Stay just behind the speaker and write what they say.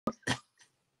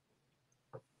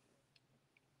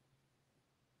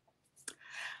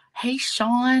Hey,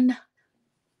 Sean,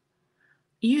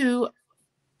 you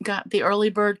got the early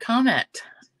bird comment.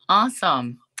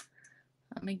 Awesome.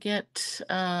 Let me get,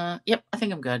 yep, I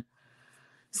think I'm good.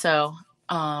 So,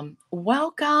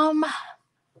 welcome.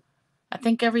 I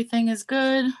think everything is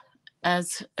good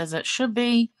as it should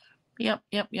be. Yep.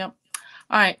 All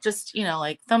right, just,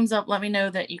 like thumbs up, let me know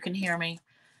that you can hear me.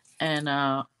 And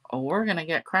we're gonna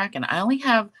get cracking. I only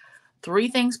have three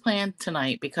things planned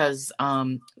tonight because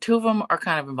two of them are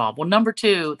kind of involved. Well, number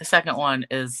two, the second one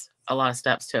is a lot of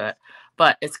steps to it,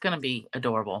 but it's gonna be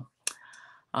adorable.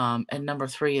 And number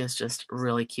three is just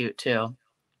really cute too.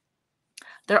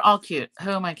 They're all cute.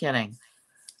 Who am I kidding?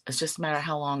 It's just a matter of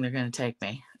how long they're gonna take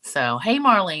me. So hey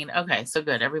Marlene. Okay, so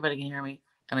good. Everybody can hear me.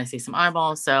 And I see some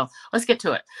eyeballs. So let's get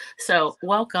to it. So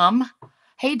welcome.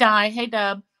 Hey Di. Hey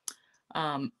Deb.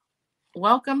 Um,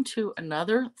 Welcome to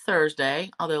another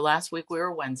Thursday, although last week we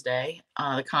were Wednesday.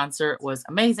 The concert was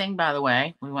amazing, by the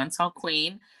way. We went and saw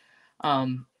Queen.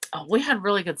 We had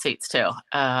really good seats too.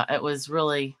 It was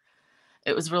really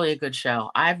a good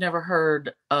show. I've never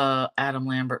heard Adam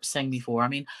Lambert sing before. I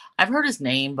mean, I've heard his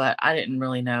name, but I didn't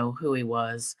really know who he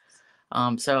was.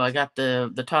 So I got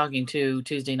the talking to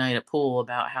Tuesday night at pool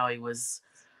about how he was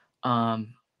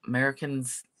um,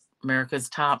 America's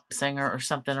top singer or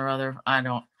something or other.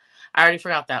 I already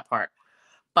forgot that part.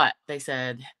 But they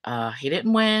said he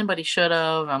didn't win, but he should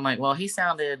have. I'm like, well, he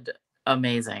sounded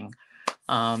amazing.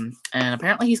 And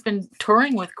apparently he's been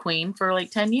touring with Queen for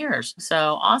like 10 years.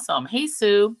 So awesome. Hey,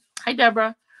 Sue. Hi,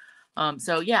 Deborah.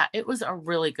 So yeah, it was a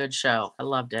really good show. I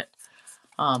loved it.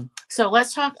 So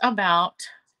let's talk about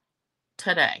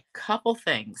today. Couple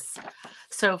things.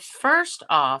 So first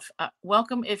off,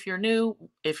 welcome if you're new,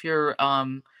 if you're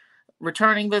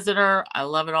returning visitor. I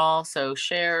love it all. So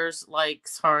shares,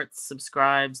 likes, hearts,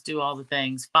 subscribes, do all the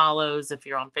things, follows if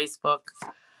you're on Facebook.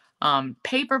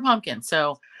 Paper pumpkin.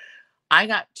 So I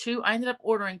ended up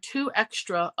ordering 2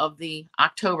 extra of the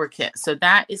October kit. So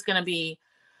that is going to be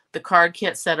the card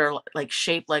kits that are like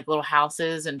shaped like little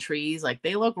houses and trees. Like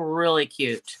they look really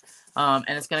cute. And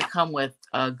it's going to come with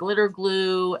glitter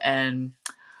glue, and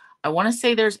I want to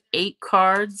say there's 8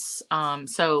 cards.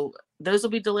 So those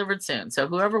will be delivered soon. So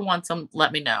whoever wants them,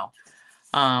 let me know.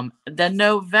 The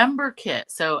November kit.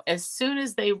 So as soon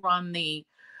as they run the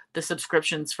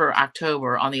subscriptions for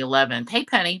October on the 11th, hey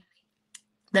Penny,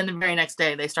 then the very next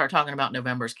day they start talking about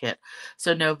November's kit.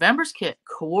 So November's kit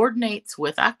coordinates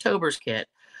with October's kit,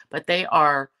 but they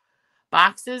are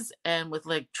boxes and with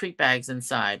like treat bags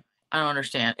inside. I don't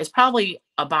understand. It's probably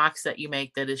a box that you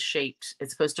make that is shaped.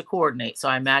 It's supposed to coordinate. So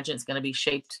I imagine it's going to be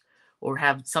shaped or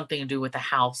have something to do with the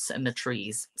house and the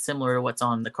trees, similar to what's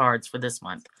on the cards for this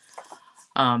month.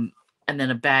 And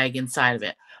then a bag inside of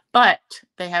it. But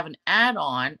they have an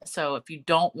add-on. So if you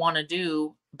don't want to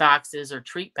do boxes or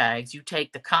treat bags, you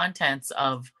take the contents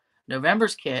of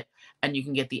November's kit and you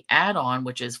can get the add-on,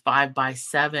 which is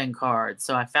 5x7 cards.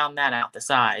 So I found that out, the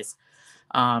size.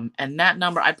 And that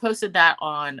number, I posted that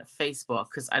on Facebook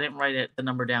because I didn't write the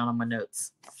number down on my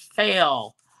notes.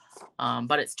 Fail.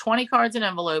 But it's 20 cards and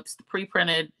envelopes,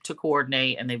 pre-printed to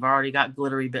coordinate, and they've already got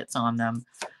glittery bits on them.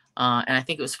 And I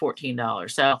think it was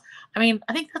 $14. So, I mean,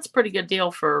 I think that's a pretty good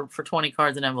deal for 20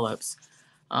 cards and envelopes.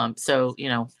 So,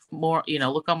 more,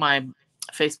 look on my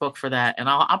Facebook for that. And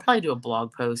I'll probably do a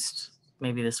blog post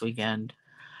maybe this weekend.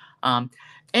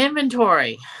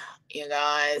 Inventory, you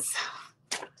guys.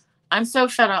 I'm so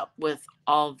fed up with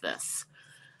all of this.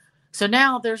 So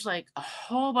now there's like a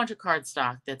whole bunch of card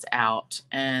stock that's out,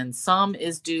 and some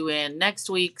is due in next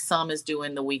week, some is due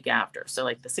in the week after. So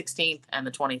like the 16th and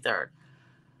the 23rd.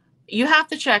 You have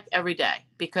to check every day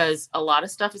because a lot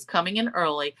of stuff is coming in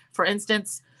early. For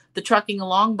instance, the Trucking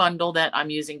Along bundle that I'm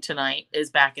using tonight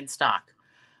is back in stock.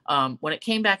 When it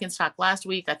came back in stock last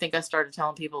week, I think I started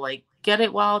telling people like, get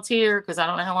it while it's here because I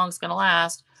don't know how long it's going to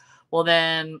last. Well,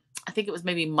 then I think it was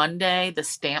maybe Monday, the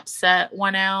stamp set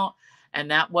went out,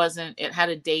 and it had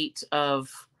a date of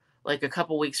like a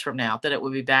couple weeks from now that it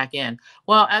would be back in.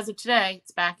 Well, as of today,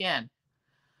 it's back in.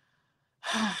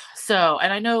 So,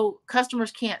 and I know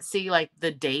customers can't see like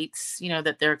the dates,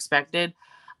 that they're expected.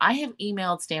 I have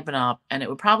emailed Stampin' Up, and it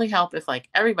would probably help if like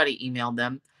everybody emailed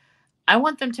them. I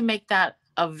want them to make that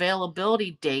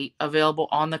availability date available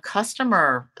on the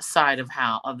customer side of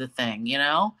the thing,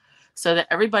 so that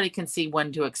everybody can see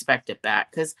when to expect it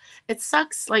back. Because it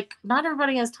sucks. Like not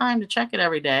everybody has time to check it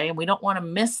every day, and we don't want to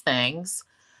miss things.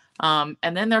 And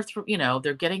then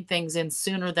they're getting things in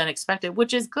sooner than expected,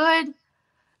 which is good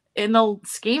in the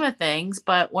scheme of things,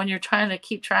 but when you're trying to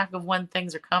keep track of when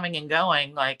things are coming and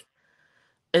going, like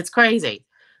it's crazy.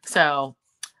 So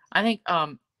I think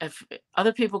if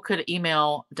other people could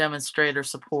email demonstrator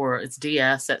support, it's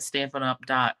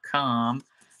ds@stampinup.com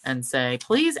and say,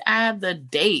 please add the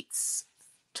dates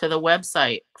to the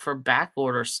website for back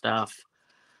order stuff.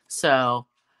 So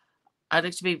I'd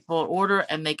like to be people order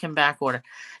and they can back order.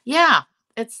 Yeah,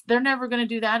 they're never going to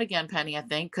do that again, Penny, I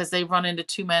think, because they run into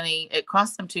too many. It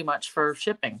costs them too much for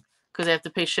shipping because they have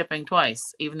to pay shipping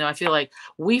twice, even though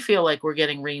we feel like we're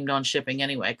getting reamed on shipping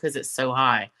anyway because it's so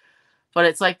high. But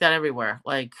it's like that everywhere.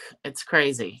 Like, it's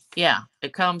crazy. Yeah,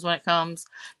 it comes when it comes.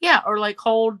 Yeah, or like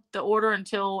hold the order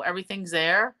until everything's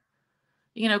there.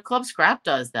 Club Scrap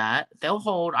does that. They'll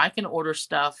hold, I can order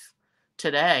stuff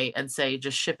today and say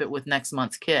just ship it with next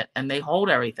month's kit, and they hold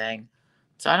everything.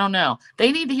 So I don't know.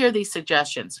 They need to hear these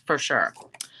suggestions for sure.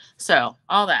 So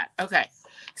all that. Okay.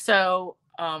 So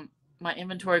my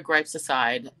inventory gripes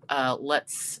aside,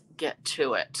 let's get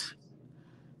to it.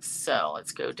 So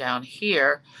let's go down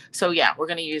here. So yeah, we're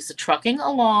going to use the trucking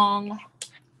along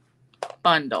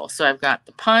bundle. So I've got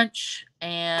the punch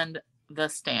and the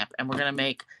stamp, and we're going to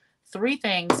make 3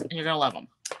 things, and you're going to love them.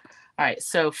 All right,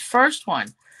 so first one,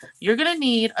 you're going to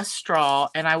need a straw,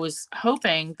 and I was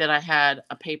hoping that I had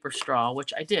a paper straw,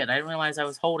 which I did. I didn't realize I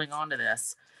was holding on to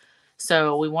this.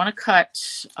 So we want to cut,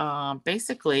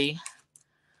 basically,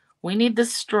 we need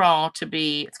this straw to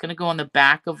be, it's going to go on the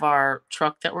back of our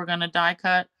truck that we're going to die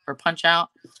cut or punch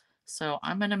out. So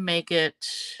I'm going to make it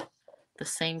the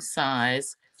same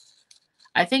size.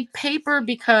 I think paper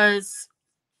because,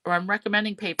 or I'm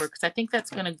recommending paper because I think that's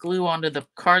going to glue onto the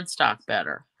cardstock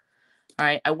better. All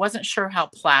right. I wasn't sure how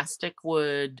plastic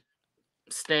would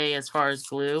stay as far as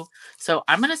glue. So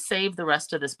I'm going to save the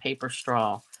rest of this paper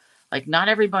straw. Like, not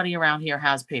everybody around here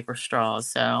has paper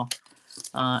straws. So,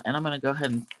 and I'm going to go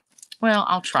ahead and, well,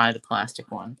 I'll try the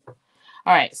plastic one.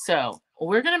 All right. So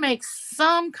we're going to make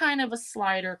some kind of a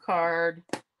slider card,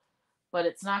 but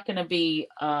it's not going to be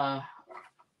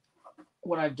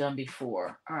what I've done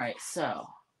before. All right. So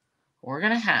we're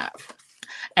going to have,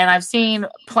 and I've seen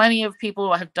plenty of people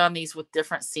who have done these with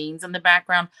different scenes in the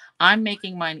background. I'm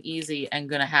making mine easy and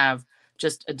going to have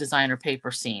just a designer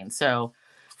paper scene. So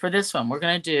for this one, we're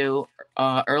going to do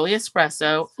early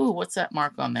espresso. Ooh, what's that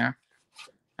mark on there?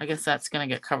 I guess that's going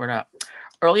to get covered up.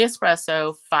 Early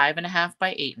espresso, 5.5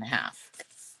 by 8.5.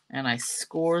 And I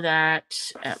score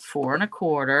that at 4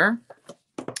 1/4.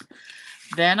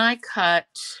 Then I cut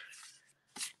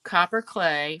copper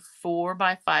clay, 4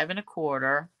 by 5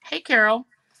 1/4. Hey, Carol.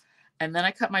 And then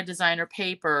I cut my designer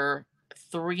paper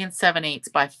 3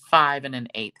 7/8 by 5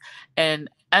 1/8. And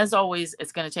as always,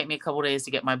 it's going to take me a couple days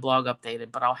to get my blog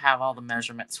updated, but I'll have all the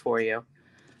measurements for you.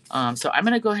 So I'm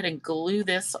going to go ahead and glue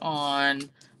this on.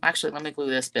 Actually, let me glue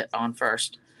this bit on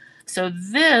first. So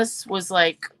this was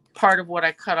like part of what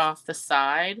I cut off the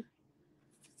side.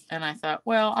 And I thought,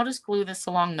 well, I'll just glue this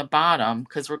along the bottom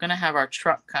because we're going to have our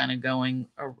truck kind of going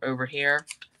over here.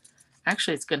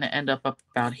 Actually, it's going to end up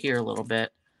about here a little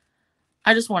bit.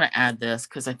 I just want to add this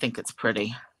because I think it's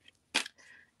pretty.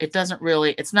 It doesn't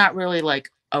really, it's not really like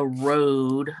a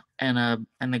road and the,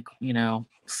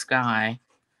 sky.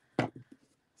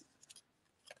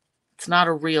 It's not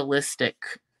a realistic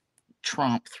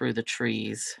tromp through the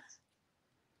trees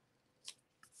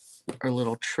or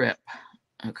little trip.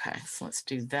 Okay, so let's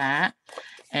do that.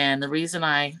 And the reason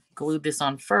I glued this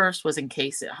on first was in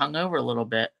case it hung over a little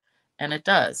bit. And it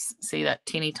does. See that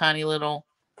teeny tiny little,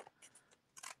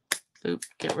 oop,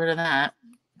 get rid of that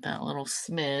little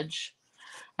smidge.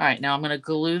 All right, now I'm going to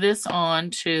glue this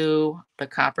onto the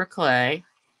copper clay.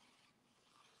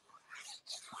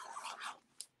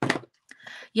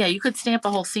 Yeah, you could stamp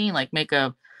a whole scene, like make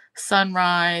a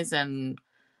sunrise and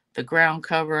the ground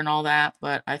cover and all that.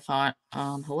 But I thought,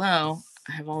 hello,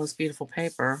 I have all this beautiful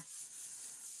paper.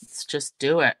 Let's just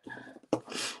do it.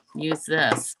 Use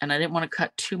this. And I didn't want to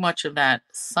cut too much of that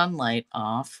sunlight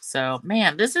off. So,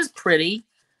 man, this is pretty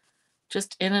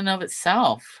just in and of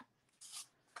itself.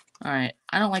 All right,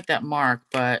 I don't like that mark,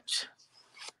 but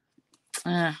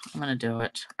I'm going to do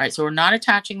it. All right, so we're not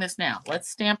attaching this now. Let's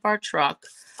stamp our truck.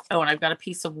 Oh, and I've got a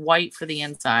piece of white for the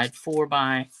inside, 4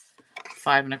 by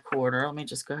 5 1/4. Let me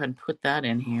just go ahead and put that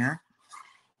in here.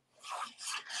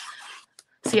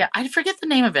 So yeah, I forget the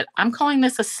name of it. I'm calling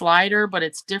this a slider, but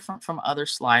it's different from other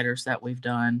sliders that we've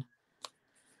done.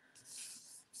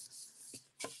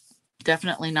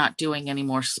 Definitely not doing any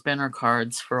more spinner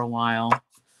cards for a while.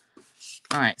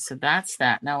 All right, so that's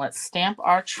that. Now let's stamp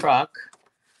our truck.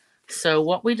 So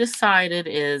what we decided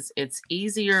is it's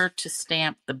easier to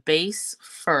stamp the base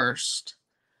first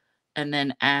and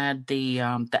then add the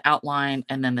outline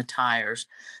and then the tires.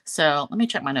 So let me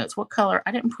check my notes. What color?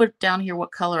 I didn't put down here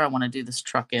what color I want to do this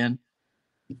truck in.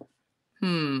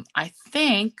 I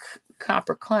think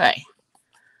copper clay.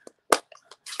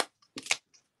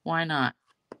 Why not?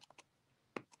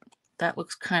 That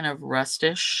looks kind of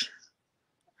rustish.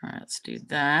 All right, let's do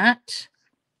that.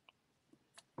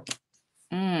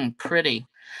 Pretty.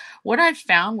 What I've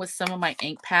found with some of my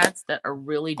ink pads that are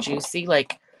really juicy,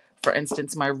 like for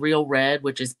instance, my Real Red,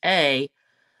 which is an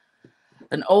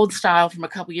old style from a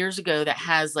couple years ago that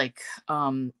has like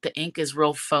the ink is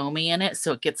real foamy in it,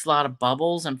 so it gets a lot of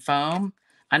bubbles and foam.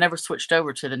 I never switched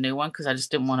over to the new one because I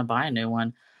just didn't want to buy a new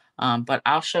one. But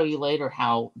I'll show you later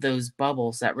how those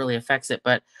bubbles, that really affects it.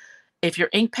 But if your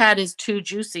ink pad is too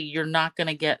juicy, you're not going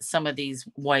to get some of these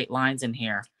white lines in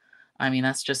here. I mean,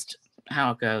 that's just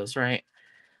how it goes, right?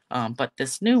 But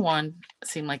this new one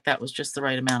seemed like that was just the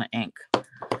right amount of ink.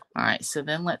 All right, so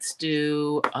then let's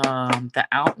do the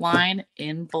outline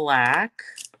in black.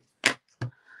 I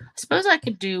suppose I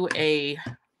could do a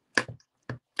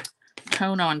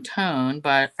tone on tone,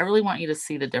 but I really want you to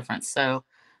see the difference. So,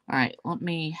 all right,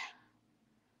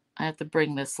 I have to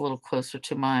bring this a little closer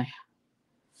to my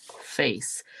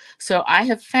face. So I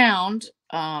have found,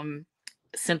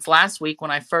 since last week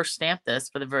when I first stamped this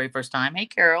for the very first time, hey,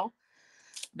 Carol,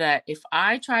 that if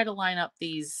I try to line up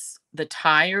the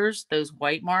tires, those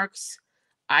white marks,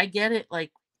 I get it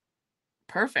like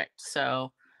perfect.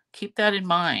 So keep that in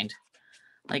mind.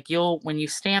 Like when you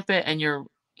stamp it and you're,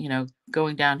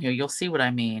 going down here, you'll see what I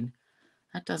mean.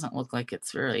 That doesn't look like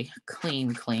it's really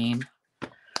clean. All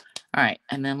right.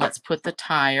 And then let's put the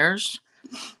tires.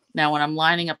 Now, when I'm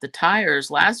lining up the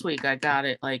tires, last week I got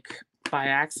it like by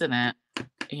accident,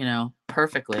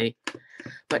 perfectly.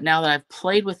 But now that I've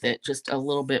played with it just a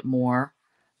little bit more,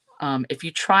 if you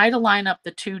try to line up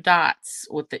the two dots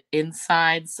with the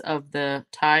insides of the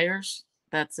tires,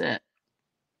 that's it.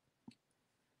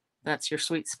 That's your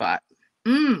sweet spot.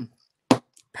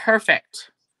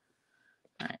 Perfect.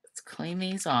 All right, let's clean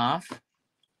these off.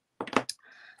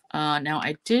 Now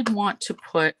I did want to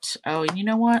put, and you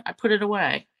know what? I put it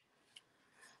away.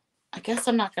 I guess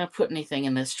I'm not going to put anything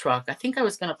in this truck. I think I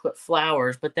was going to put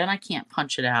flowers, but then I can't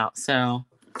punch it out. So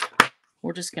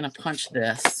we're just going to punch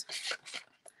this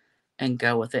and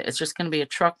go with it. It's just going to be a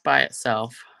truck by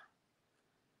itself.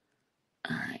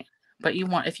 All right. But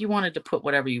if you wanted to put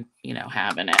whatever you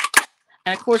have in it.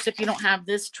 And of course, if you don't have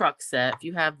this truck set, if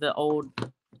you have the old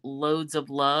Loads of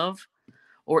Love,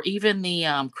 or even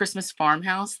the Christmas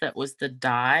Farmhouse that was the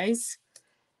dies,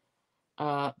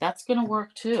 that's going to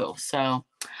work too. So, all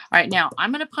right, now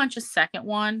I'm going to punch a second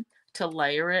one to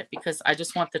layer it because I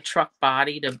just want the truck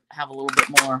body to have a little bit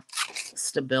more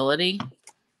stability.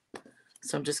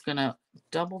 So I'm just going to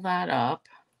double that up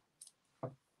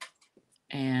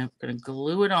and I'm going to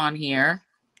glue it on here.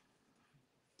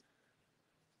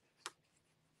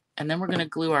 And then we're going to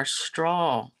glue our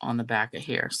straw on the back of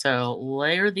here. So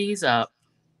layer these up.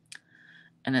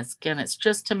 And it's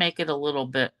just to make it a little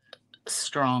bit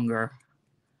stronger.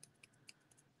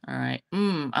 All right.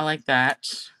 I like that.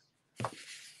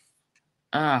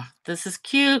 This is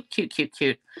cute.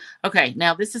 Okay,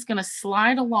 now this is going to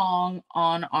slide along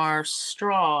on our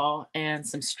straw and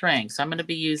some string. So I'm going to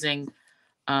be using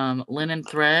linen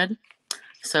thread.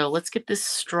 So let's get this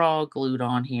straw glued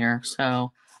on here.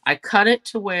 So I cut it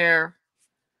to where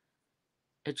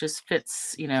it just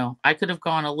fits, I could have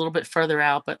gone a little bit further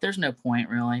out, but there's no point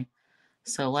really.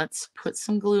 So let's put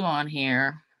some glue on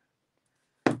here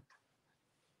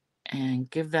and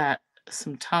give that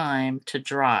some time to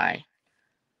dry.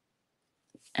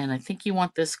 And I think you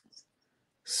want this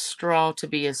straw to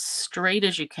be as straight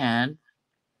as you can.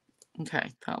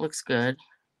 Okay, that looks good.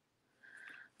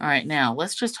 All right, now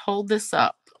let's just hold this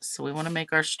up. So we want to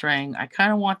make our string. I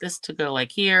kind of want this to go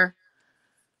like here.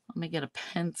 Let me get a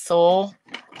pencil.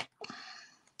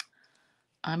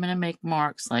 I'm going to make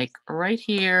marks like right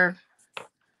here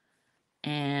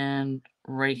and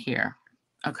right here.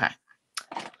 Okay.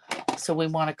 So we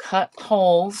want to cut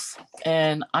holes,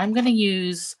 and I'm going to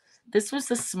use, this was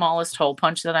the smallest hole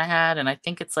punch that I had, and I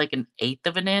think it's like 1/8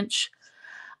 of an inch.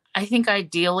 I think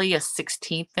ideally a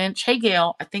 1/16 inch. Hey,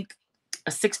 Gail, I think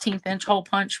a 1/16 inch hole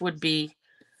punch would be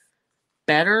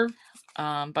better,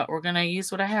 but we're going to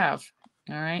use what I have.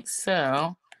 All right,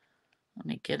 so let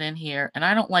me get in here, and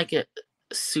I don't like it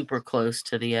super close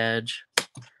to the edge.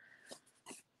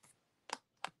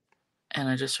 And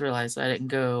I just realized I didn't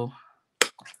go.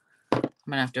 I'm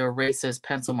going to have to erase those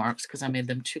pencil marks because I made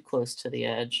them too close to the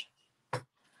edge. All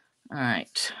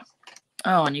right.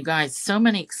 Oh, and you guys, so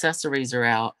many accessories are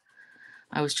out.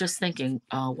 I was just thinking,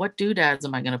 what doodads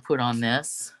am I going to put on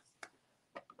this?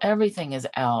 Everything is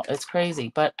out. It's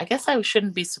crazy. But I guess I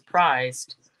shouldn't be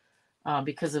surprised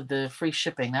because of the free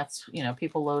shipping. That's,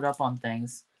 people load up on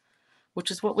things.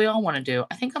 which is what we all want to do.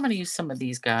 I think I'm going to use some of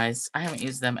these guys. I haven't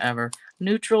used them ever.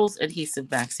 Neutrals, adhesive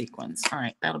back sequins. All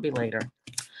right, that'll be later.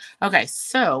 Okay,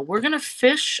 so we're going to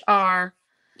fish our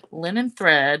linen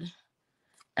thread,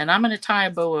 and I'm going to tie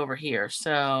a bow over here.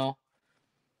 So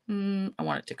I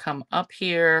want it to come up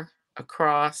here,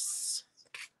 across,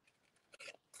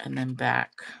 and then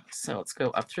back. So let's go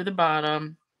up through the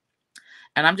bottom.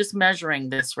 And I'm just measuring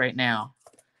this right now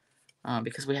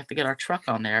because we have to get our truck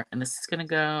on there. And this is going to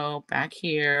go back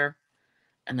here.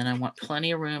 And then I want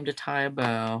plenty of room to tie a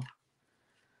bow.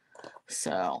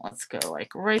 So let's go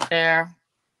like right there.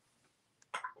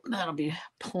 That'll be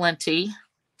plenty.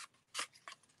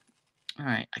 All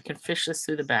right, I can fish this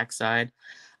through the backside.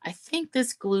 I think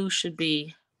this glue should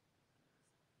be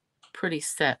pretty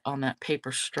set on that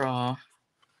paper straw.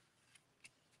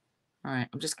 All right,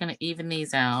 I'm just going to even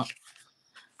these out.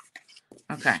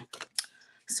 Okay,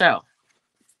 so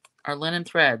our linen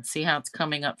thread, see how it's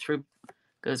coming up through,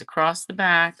 goes across the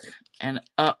back and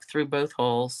up through both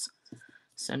holes.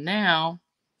 So now,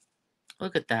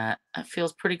 look at that. That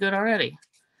feels pretty good already.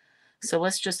 So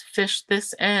let's just fish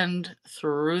this end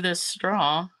through this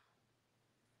straw.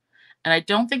 And I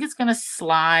don't think it's going to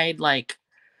slide like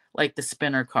the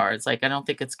spinner cards. Like, I don't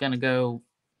think it's going to go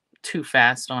too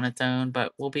fast on its own,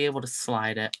 but we'll be able to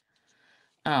slide it.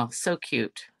 Oh, so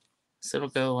cute. So it'll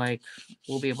go like,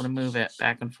 we'll be able to move it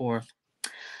back and forth.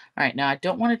 All right, now I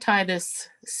don't want to tie this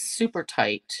super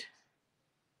tight.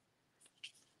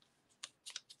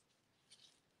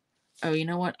 Oh, you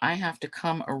know what? I have to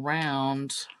come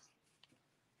around.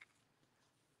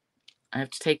 I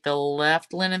have to take the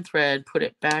left linen thread, put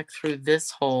it back through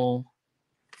this hole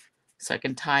so I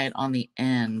can tie it on the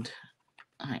end.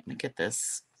 All right, let me get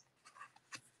this.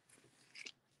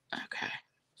 Okay.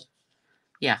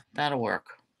 Yeah, that'll work.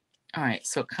 All right,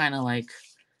 so it kind of like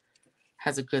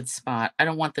has a good spot. I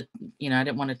don't want the, I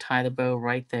didn't want to tie the bow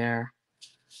right there.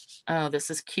 Oh, this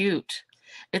is cute.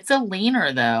 It's a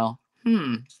leaner though.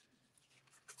 I'm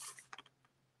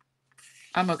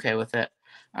okay with it.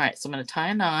 All right, so I'm going to tie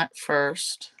a knot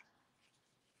first.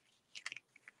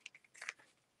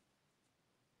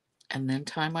 And then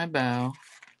tie my bow.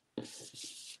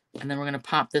 And then we're going to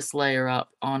pop this layer up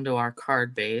onto our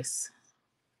card base.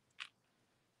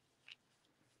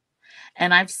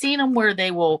 And I've seen them where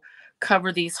they will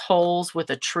cover these holes with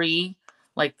a tree.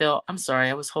 Like I'm sorry,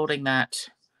 I was holding that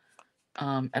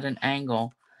at an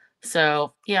angle.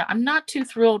 So yeah, I'm not too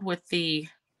thrilled with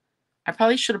I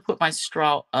probably should have put my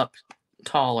straw up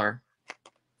taller,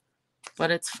 but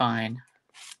it's fine.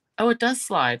 Oh, it does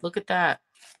slide. Look at that.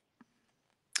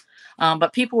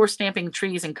 But people were stamping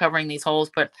trees and covering these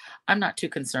holes, but I'm not too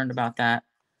concerned about that.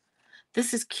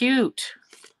 This is cute.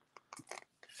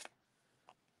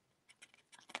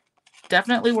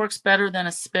 Definitely works better than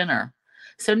a spinner.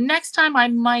 So next time I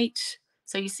might,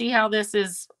 so you see how this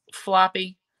is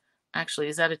floppy? Actually,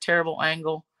 is that a terrible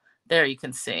angle? There you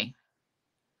can see.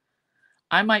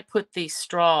 I might put the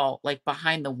straw like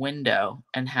behind the window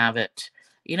and have it.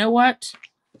 You know what?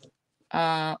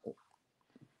 Yeah,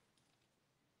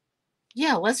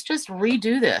 let's just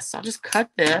redo this. I'll just cut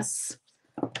this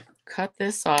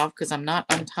off because I'm not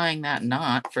untying that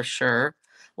knot for sure.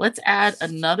 Let's add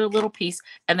another little piece,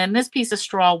 and then this piece of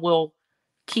straw will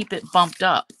keep it bumped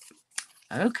up.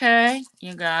 Okay,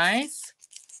 you guys,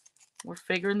 we're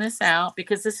figuring this out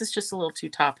because this is just a little too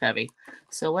top heavy.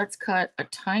 So let's cut a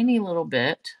tiny little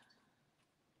bit.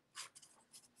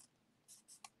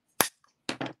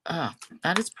 Oh,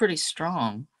 that is pretty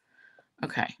strong.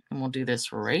 Okay, and we'll do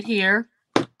this right here.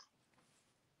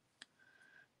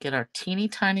 Get our teeny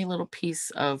tiny little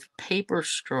piece of paper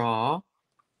straw.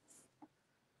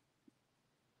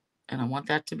 And I want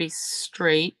that to be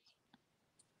straight.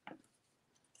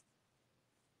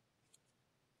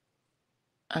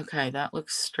 Okay, that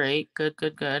looks straight. Good,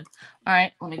 good, good. All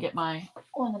right, let me get my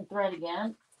linen thread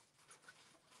again.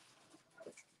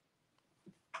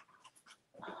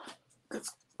 Of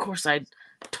course, I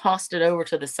tossed it over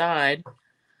to the side.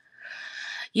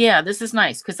 Yeah, this is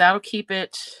nice because that'll keep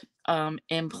it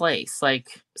in place.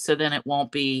 Like, so then it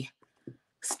won't be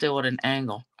still at an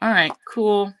angle. All right,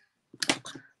 cool.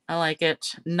 I like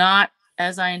it. Not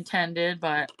as I intended,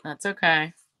 but that's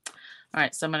okay. All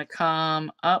right, so I'm going to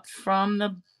come up from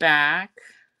the back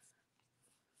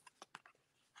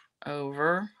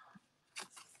over,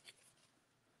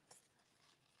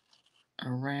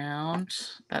 around.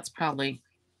 That's probably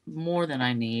more than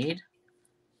I need.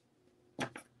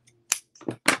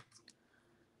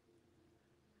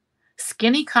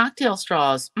 Skinny cocktail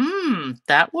straws.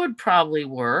 That would probably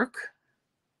work.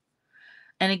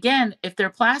 And again, if they're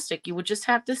plastic, you would just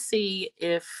have to see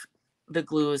if the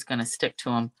glue is going to stick to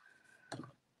them.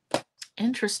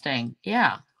 Interesting.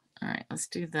 Yeah. All right, let's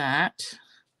do that.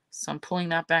 So I'm pulling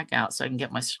that back out so I can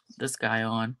get this guy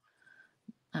on.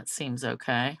 That seems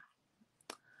okay.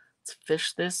 Let's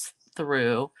fish this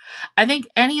through. I think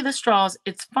any of the straws,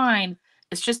 it's fine.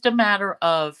 It's just a matter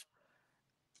of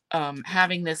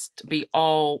having this to be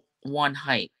all one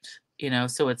height, you know,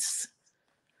 so it's,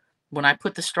 when I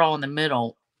put the straw in the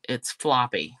middle, it's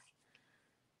floppy.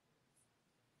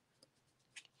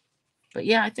 But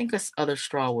yeah, I think this other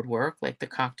straw would work, like the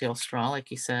cocktail straw,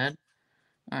 like you said.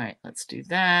 All right, let's do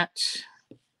that.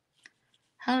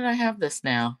 How did I have this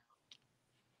now?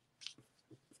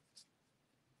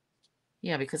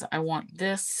 Yeah, because I want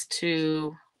this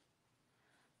to,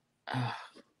 I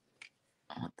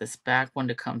want this back one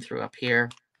to come through up here.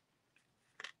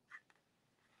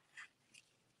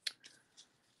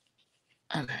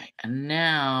 Okay, and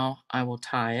now I will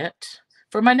tie it.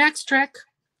 For my next trick,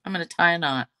 I'm going to tie a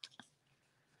knot.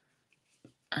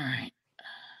 All right,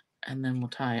 and then we'll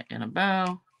tie it in a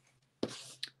bow.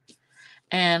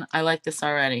 And I like this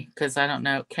already because I don't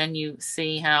know, can you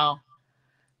see how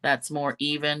that's more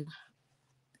even?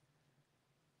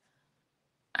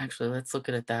 Actually, let's look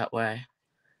at it that way.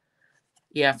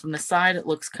 Yeah, from the side it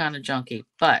looks kind of junky,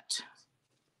 but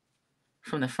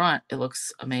from the front it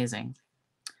looks amazing.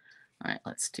 All right,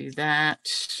 let's do that.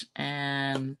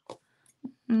 And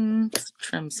let's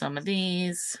trim some of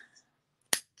these.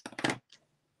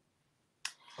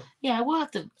 Yeah, I will have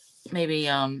to maybe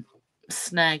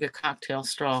snag a cocktail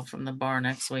straw from the bar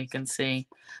next week and see.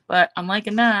 But I'm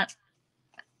liking that.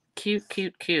 Cute,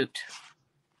 cute, cute.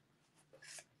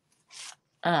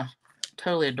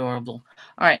 Totally adorable.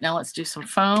 All right, now let's do some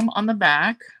foam on the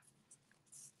back.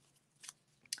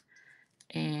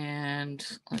 And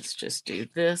let's just do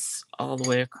this all the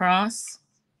way across.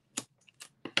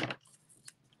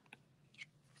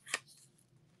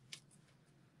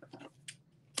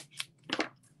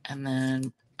 And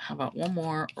then how about one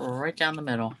more right down the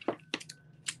middle?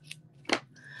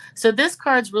 So this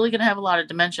card's really going to have a lot of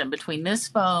dimension between this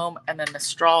foam and then the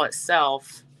straw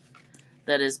itself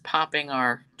that is popping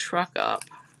our truck up.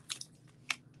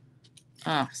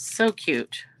 Oh, so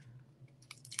cute.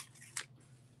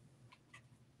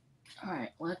 All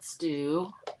right, let's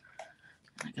do,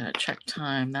 I gotta check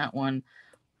time. That one,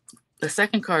 the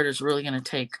second card is really going to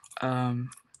take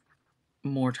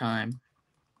more time.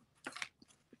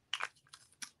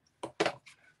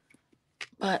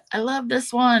 But I love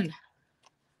this one.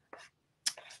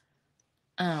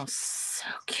 Oh, so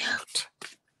cute.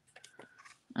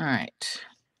 All right.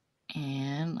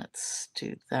 And let's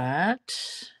do that.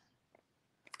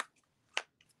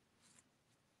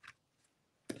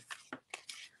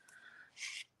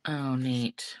 Oh,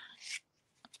 neat.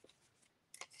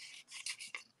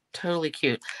 Totally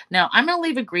cute. Now, I'm going to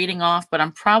leave a greeting off, but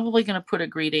I'm probably going to put a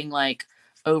greeting like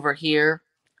over here.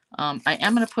 I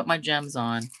am going to put my gems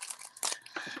on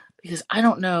because I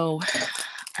don't know.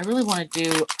 I really want to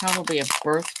do probably a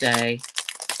birthday.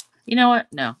 You know what?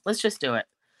 No, let's just do it.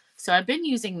 So I've been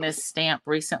using this stamp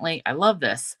recently. I love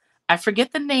this. I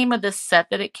forget the name of this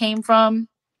set that it came from.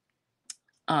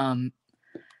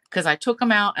 Because I took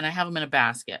them out and I have them in a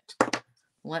basket.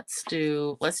 Let's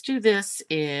do this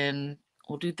in,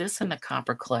 we'll do this in the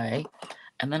copper clay,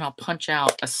 and then I'll punch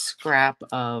out a scrap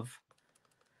of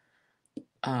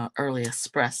early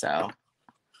espresso.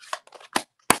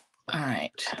 All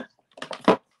right.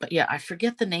 But yeah, I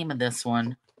forget the name of this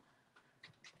one.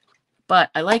 But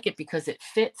I like it because it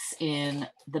fits in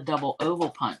the double oval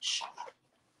punch.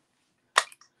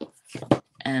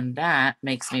 And that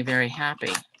makes me very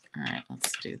happy. All right,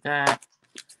 let's do that.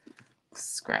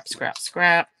 Scrap, scrap,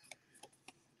 scrap.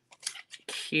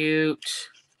 Cute.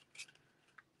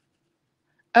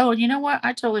 Oh, and you know what?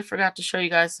 I totally forgot to show you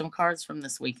guys some cards from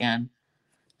this weekend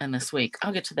and this week.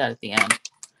 I'll get to that at the end.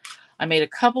 I made a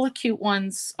couple of cute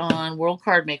ones on World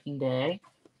Card Making Day.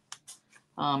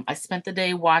 I spent the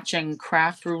day watching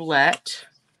Craft Roulette,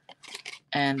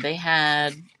 and they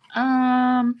had,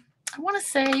 I want to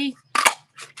say,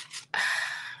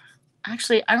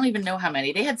 actually, I don't even know how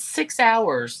many. They had 6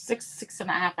 hours, six and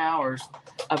a half hours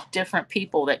of different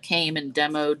people that came and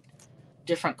demoed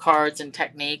different cards and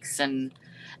techniques, and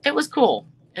it was cool.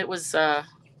 It was,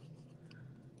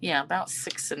 yeah, about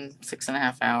six and a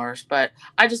half hours. But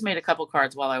I just made a couple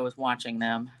cards while I was watching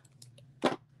them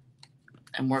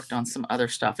and worked on some other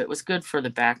stuff. It was good for the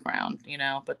background, you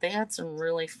know, but they had some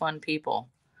really fun people.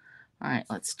 All right,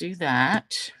 let's do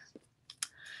that.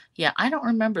 Yeah, I don't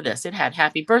remember this. It had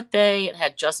Happy Birthday. It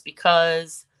had Just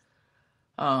Because,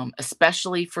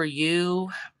 Especially for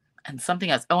You, and something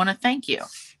else. Oh, and a thank you.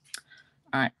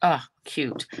 All right. Oh,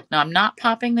 cute. Now, I'm not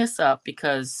popping this up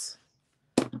because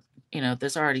you know,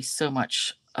 there's already so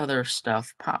much other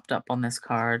stuff popped up on this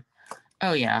card.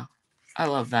 Oh yeah, I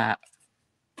love that.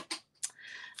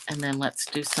 And then let's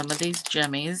do some of these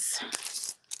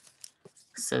jimmies.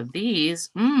 So these,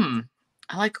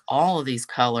 I like all of these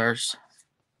colors.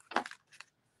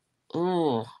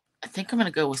 Ooh, I think I'm going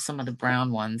to go with some of the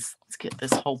brown ones. Let's get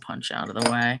this hole punch out of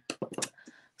the way.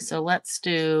 So let's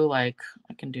do, like,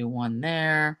 I can do one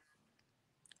there.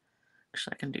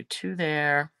 Actually, I can do two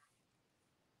there.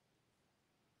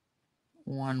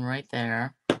 One right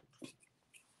there.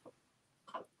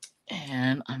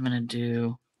 And I'm going to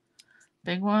do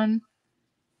big one,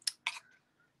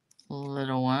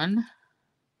 little one.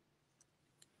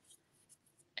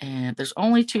 And there's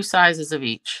only two sizes of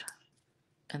each.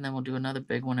 And then we'll do another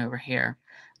big one over here.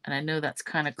 And I know that's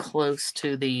kind of close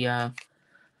to the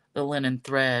linen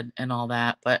thread and all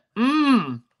that, but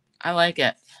I like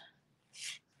it.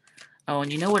 Oh,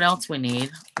 and you know what else we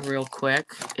need real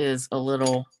quick is a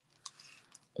little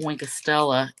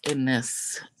Winkastella in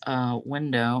this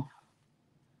window.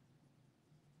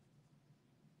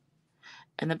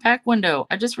 And the back window,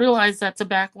 I just realized that's a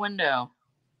back window.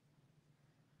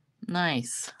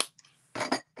 Nice.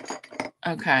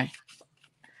 Okay.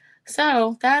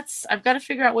 So that's, I've got to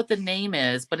figure out what the name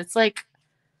is, but it's like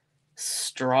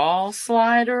straw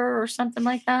slider or something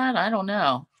like that. I don't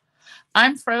know.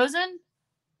 I'm frozen.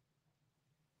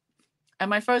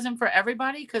 Am I frozen for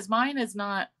everybody? Because mine is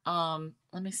not,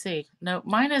 let me see. No,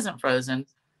 mine isn't frozen.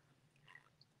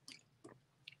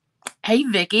 Hey,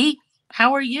 Vicky,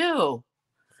 how are you?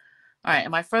 All right,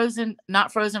 am I frozen?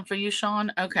 Not frozen for you,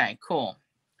 Sean? Okay, cool.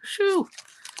 Shoo.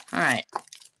 All right.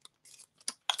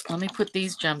 Let me put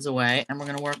these gems away, and we're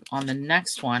going to work on the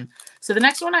next one. So the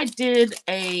next one I did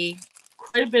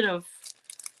quite a bit of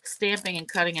stamping and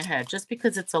cutting ahead, just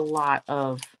because it's a lot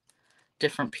of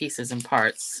different pieces and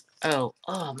parts. Oh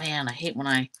man, I hate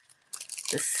when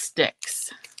this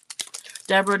sticks.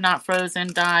 Deborah, not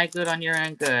frozen. Die. Good on your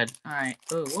end. Good. All right.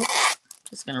 Oh, whoops.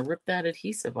 Just going to rip that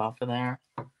adhesive off of there.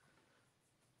 All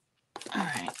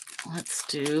right. Let's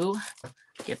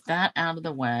get that out of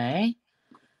the way.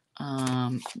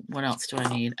 What else do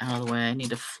I need out of the way? I need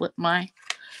to flip my...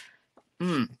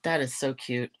 that is so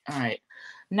cute. All right.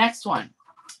 Next one.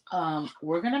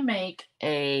 We're going to make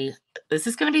this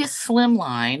is going to be a slim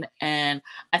line. And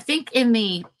I think in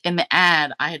the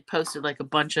ad, I had posted like a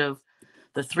bunch of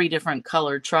the 3 different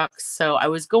colored trucks. So I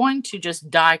was going to just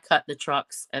die cut the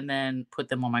trucks and then put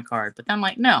them on my card. But then I'm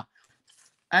like, no,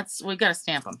 we got to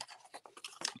stamp them.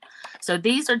 So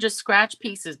these are just scratch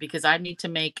pieces because I need to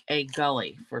make a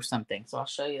gully for something. So I'll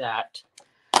show you that.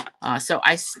 So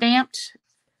I stamped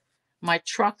my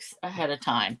trucks ahead of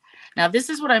time. Now this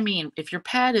is what I mean. If your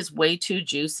pad is way too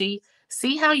juicy,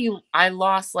 see how I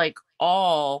lost like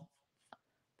all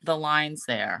the lines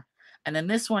there. And then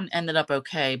this one ended up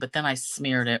okay, but then I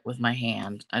smeared it with my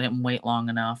hand. I didn't wait long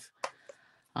enough.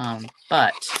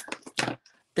 But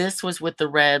this was with the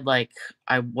red, like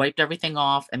I wiped everything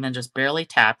off and then just barely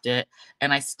tapped it.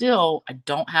 And I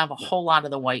don't have a whole lot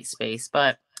of the white space,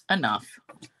 but enough.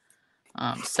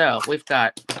 So we've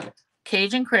got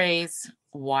Cajun Craze,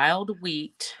 Wild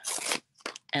Wheat,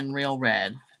 and Real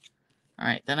Red. All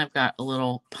right, then I've got a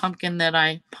little pumpkin that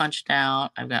I punched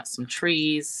out. I've got some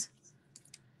trees.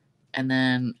 And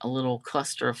then a little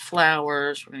cluster of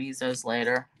flowers. We're going to use those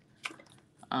later.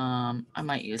 I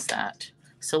might use that.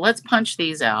 So let's punch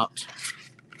these out.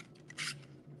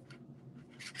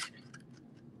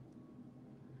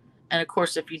 And of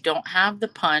course, if you don't have the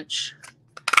punch,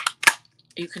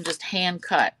 you can just hand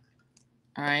cut.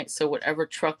 All right, so whatever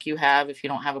truck you have, if you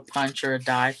don't have a punch or a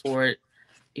die for it,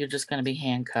 you're just going to be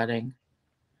hand cutting.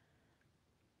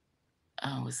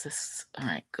 Oh, is this? All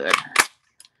right, good.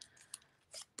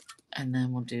 And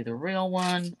then we'll do the real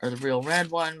one, or the real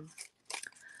red one.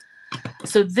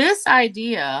 So this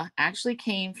idea actually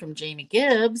came from Jamie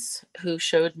Gibbs, who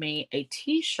showed me a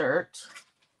t-shirt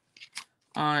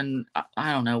on,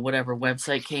 I don't know, whatever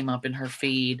website came up in her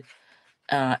feed.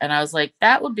 And I was like,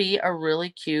 that would be a really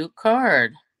cute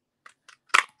card.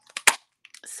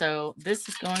 So this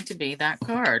is going to be that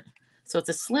card. So it's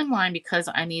a slim line because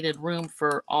I needed room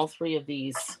for all 3 of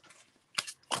these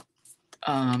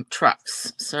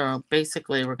trucks. So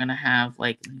basically we're going to have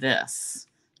like this.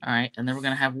 All right. And then we're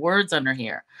going to have words under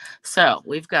here. So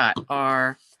we've got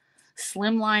our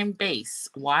slimline base,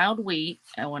 Wild Wheat.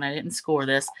 And when I didn't score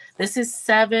this is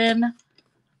 7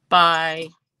 by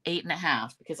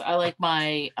 8.5 because I like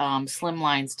my slim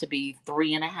lines to be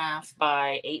 3.5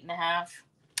 by 8.5.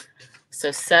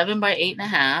 So 7 by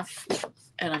 8.5.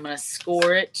 And I'm going to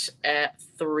score it at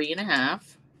 3.5.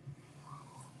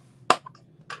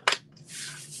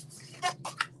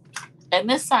 And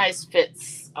this size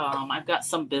fits. I've got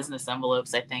some business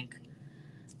envelopes, I think,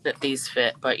 that these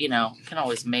fit, but you know, can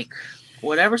always make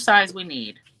whatever size we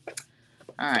need.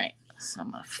 All right, so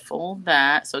I'm gonna fold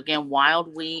that. So again,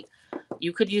 wild wheat,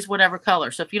 you could use whatever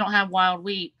color. So if you don't have wild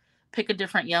wheat, pick a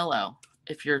different yellow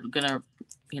if you're gonna,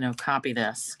 you know, copy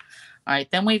this. All right,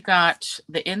 then we've got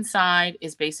the inside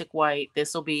is basic white.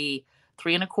 This will be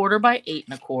 3 1/4 by 8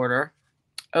 1/4.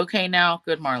 Okay, now,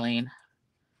 good, Marlene.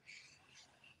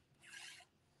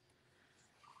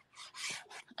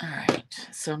 All right,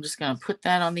 so I'm just gonna put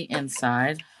that on the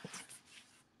inside.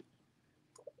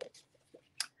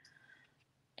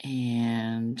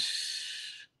 And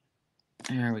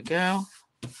there we go.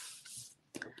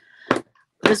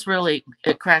 This really,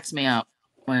 it cracks me up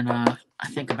when I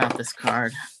think about this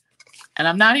card. And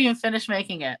I'm not even finished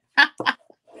making it. All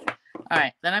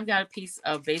right, then I've got a piece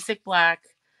of basic black,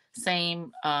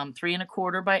 same 3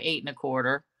 1/4 by 8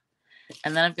 1/4.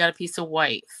 And then I've got a piece of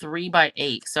white, 3 by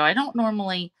 8. So I don't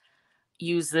normally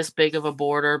use this big of a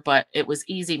border, but it was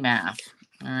easy math.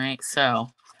 All right,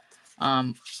 so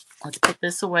let's put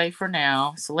this away for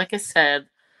now. So like I said,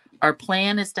 our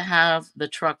plan is to have the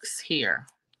trucks here.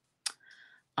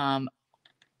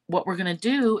 What we're going to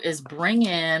do is bring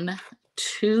in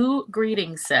 2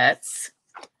 greeting sets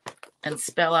and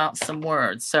spell out some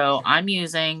words. So I'm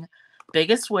using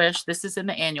Biggest Wish. This is in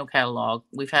the annual catalog.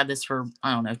 We've had this for,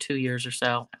 I don't know, 2 years or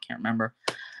so. I can't remember.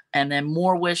 And then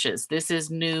More Wishes. This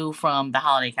is new from the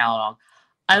holiday catalog.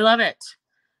 I love it.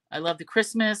 I love the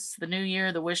Christmas, the New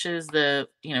Year, the wishes, the,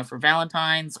 you know, for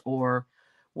Valentine's or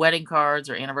wedding cards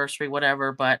or anniversary,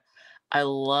 whatever. But I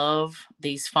love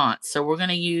these fonts. So we're going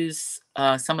to use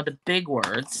some of the big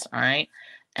words. All right.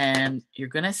 And you're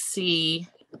going to see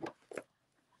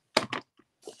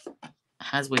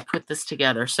as we put this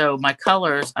together. So my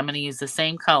colors, I'm going to use the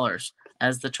same colors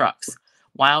as the trucks.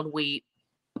 Wild Wheat,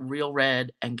 Real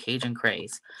Red, and Cajun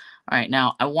Craze. All right.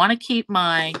 Now I want to keep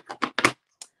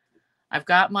I've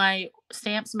got my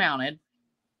stamps mounted.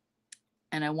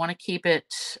 And I want to keep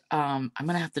it, I'm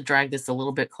going to have to drag this a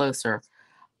little bit closer.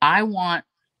 I want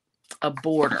a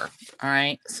border, all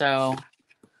right? So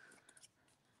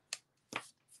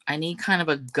I need kind of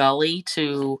a gully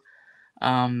to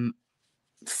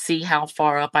see how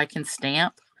far up I can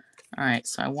stamp. All right,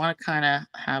 so I want to kind of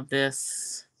have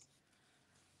this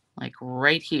like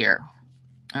right here.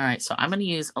 All right, so I'm going to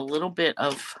use a little bit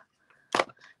of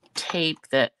tape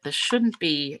that this shouldn't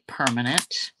be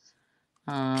permanent.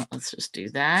 Let's just do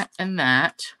that and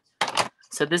that.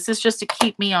 So this is just to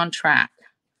keep me on track.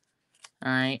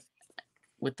 All right,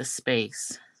 with the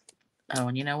space. Oh,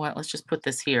 and you know what? Let's just put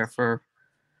this here for...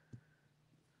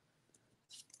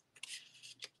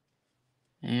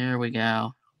 There we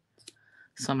go.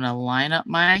 So I'm going to line up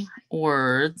my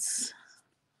words.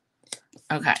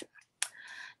 Okay.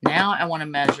 Now I want to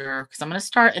measure, because I'm going to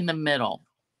start in the middle.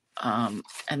 And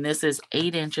this is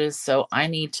 8 inches, so I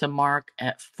need to mark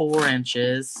at 4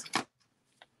 inches.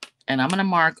 And I'm going to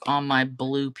mark on my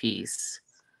blue piece.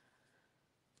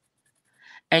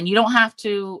 And you don't have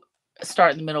to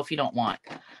start in the middle if you don't want.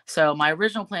 So my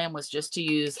original plan was just to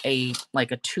use a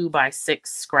 2x6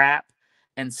 scrap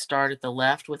and start at the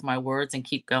left with my words and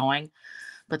keep going.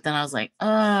 But then I was like,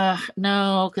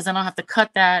 no, because then I'll have to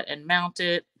cut that and mount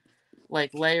it,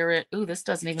 like layer it. Ooh, this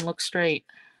doesn't even look straight.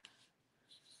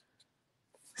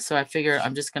 So I figure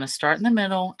I'm just going to start in the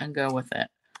middle and go with it.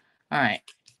 All right.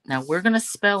 Now we're going to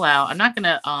spell out. I'm not going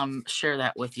to share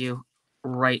that with you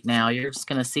right now. You're just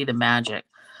going to see the magic.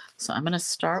 So I'm going to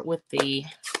start with the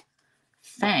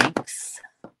thanks.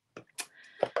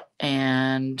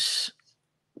 And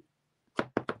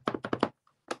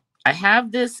I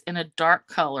have this in a dark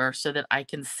color so that I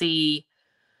can see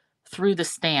through the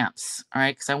stamps. All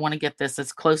right. Because I want to get this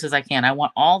as close as I can. I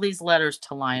want all these letters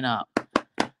to line up.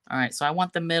 All right. So I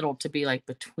want the middle to be like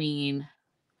between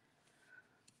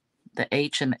the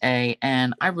H and the A.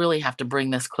 And I really have to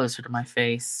bring this closer to my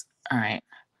face. All right.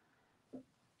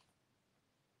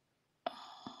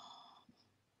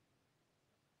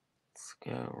 Let's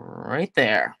go right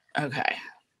there. Okay.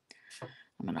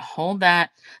 I'm going to hold that.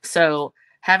 So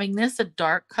having this a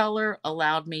dark color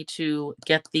allowed me to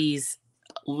get these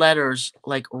letters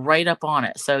like right up on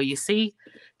it. So you see,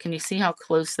 can you see how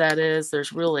close that is?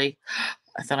 There's really,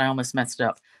 I thought I almost messed it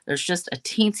up. There's just a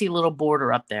teensy little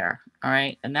border up there. All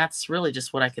right. And that's really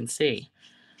just what I can see.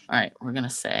 All right. We're going to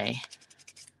say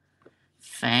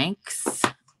thanks.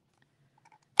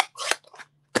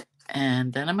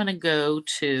 And then I'm going to go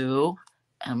to,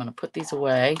 I'm going to put these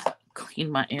away, clean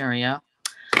my area.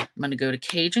 I'm going to go to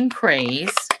Cajun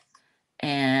Craze,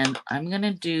 and I'm going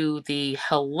to do the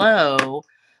hello,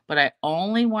 but I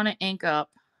only want to ink up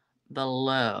the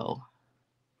low.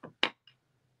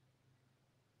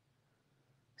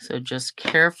 So just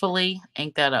carefully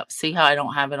ink that up. See how I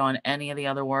don't have it on any of the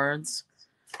other words?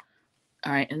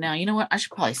 All right, and now you know what? I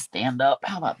should probably stand up.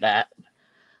 How about that?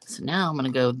 So now I'm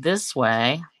going to go this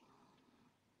way.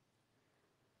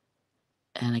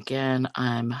 And again,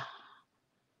 I'm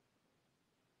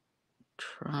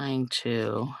trying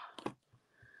to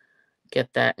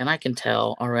get that. And I can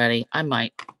tell already,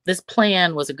 this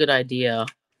plan was a good idea.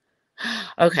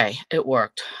 Okay, it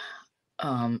worked.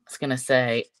 I was going to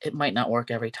say it might not work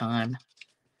every time.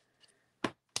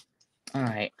 All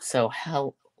right, so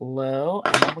hello.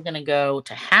 And then we're going to go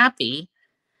to happy.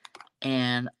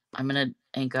 And I'm going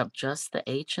to ink up just the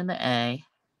H and the A.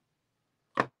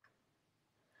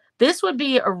 This would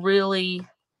be a really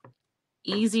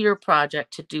easier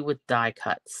project to do with die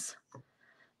cuts,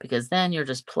 because then you're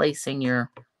just placing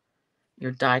your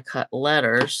die cut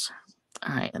letters.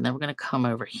 All right, and then we're going to come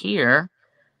over here.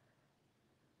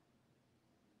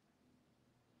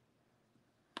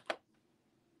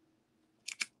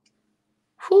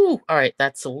 Whew, all right,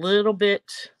 that's a little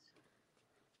bit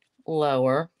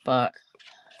lower, but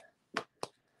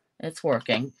it's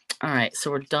working. All right,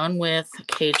 so we're done with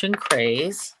Cajun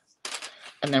Craze.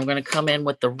 And then we're going to come in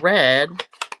with the red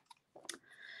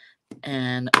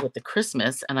and with the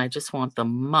Christmas, and I just want the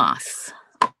moss.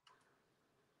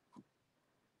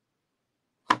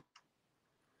 All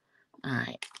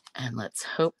right, and let's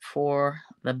hope for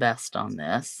the best on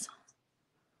this.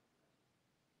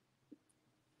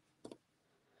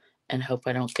 And hope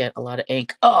I don't get a lot of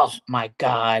ink. Oh my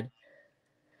God.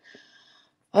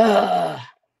 All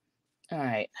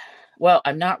right. Well,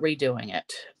 I'm not redoing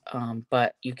it,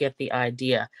 but you get the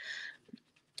idea.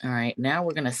 All right, now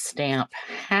we're going to stamp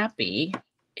happy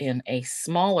in a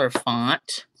smaller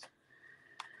font.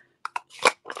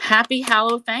 Happy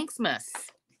Hallow Thanksmas.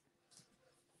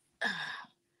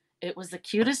 It was the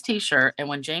cutest t-shirt, and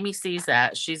when Jamie sees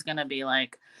that, she's going to be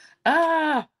like,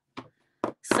 ah,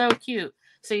 so cute.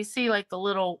 So you see like the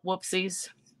little whoopsies?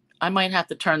 I might have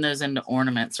to turn those into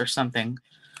ornaments or something.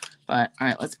 But all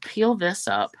right, let's peel this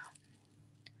up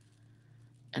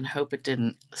and hope it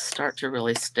didn't start to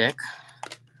really stick.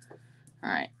 All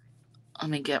right,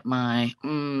 let me get my,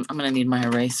 I'm going to need my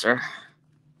eraser.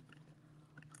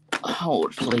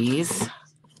 Hold, please.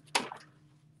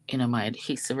 You know, my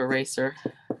adhesive eraser.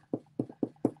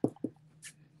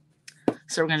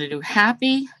 So we're going to do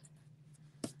happy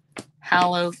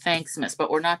Hallow Thanksmas,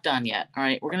 but we're not done yet. All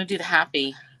right, we're going to do the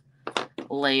happy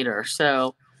later.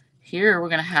 So here we're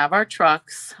going to have our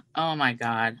trucks. Oh my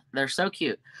God, they're so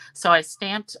cute. So I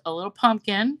stamped a little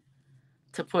pumpkin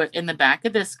to put in the back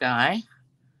of this guy.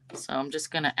 So I'm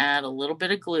just going to add a little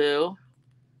bit of glue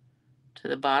to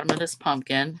the bottom of this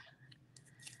pumpkin.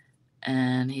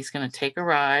 And he's going to take a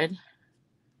ride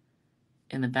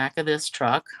in the back of this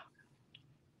truck.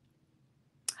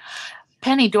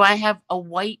 Penny, do I have a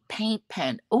white paint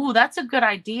pen? Oh, that's a good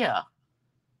idea.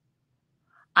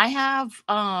 I have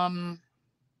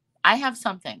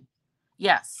something.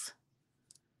 Yes.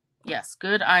 Yes,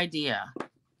 good idea.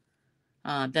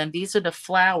 Then these are the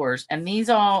flowers, and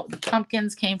the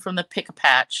pumpkins came from the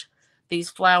Pick-a-Patch. These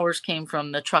flowers came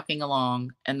from the Trucking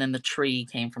Along, and then the tree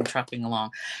came from Trucking Along.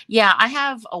 Yeah, I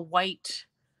have a white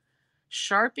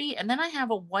Sharpie, and then I have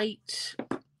a white,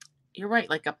 you're right,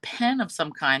 like a pen of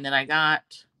some kind that I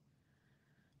got.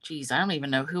 Geez, I don't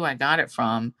even know who I got it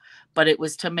from, but it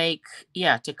was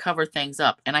to cover things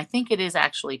up. And I think it is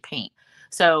actually paint.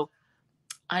 So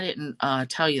I didn't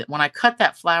tell you that when I cut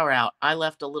that flower out, I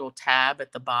left a little tab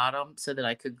at the bottom so that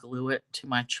I could glue it to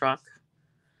my truck.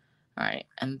 All right,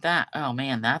 and oh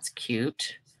man, that's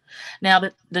cute. Now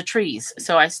the trees.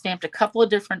 So I stamped a couple of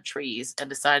different trees and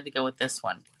decided to go with this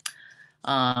one.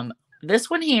 This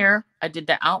one here, I did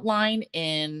the outline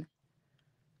in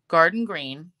garden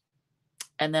green,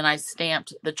 and then I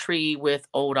stamped the tree with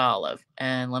old olive.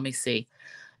 And let me see.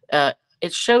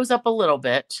 It shows up a little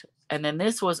bit. And then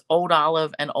this was old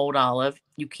olive and old olive.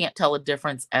 You can't tell a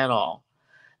difference at all.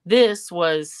 This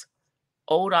was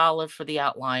old olive for the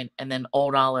outline and then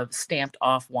old olive stamped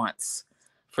off once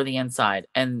for the inside.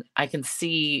 And I can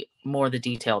see more of the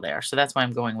detail there. So that's why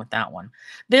I'm going with that one.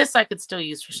 This I could still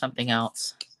use for something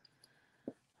else.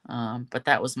 But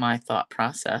that was my thought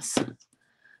process.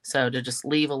 So to just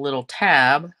leave a little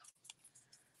tab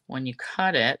when you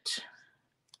cut it,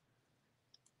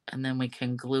 and then we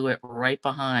can glue it right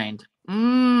behind.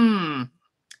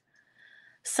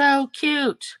 So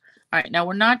cute. All right, now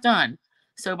we're not done.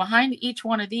 So behind each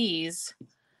one of these,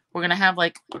 we're going to have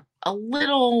like a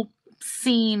little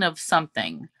scene of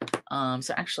something.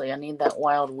 So actually, I need that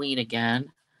wild wheat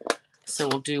again. So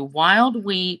we'll do wild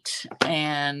wheat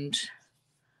and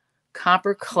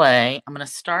copper clay. I'm going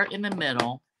to start in the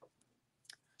middle.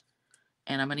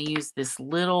 And I'm going to use this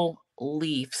little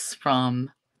leaves from,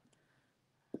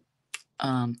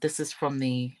 this is from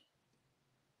the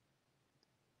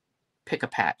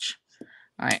Pick-a-Patch.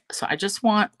 All right, so I just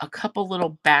want a couple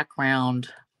little background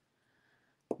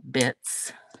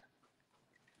bits,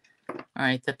 all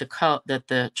right, that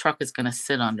the truck is going to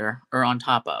sit under or on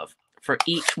top of for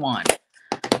each one.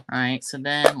 All right, so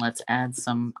then let's add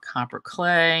some copper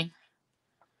clay,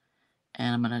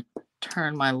 and I'm going to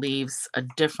turn my leaves a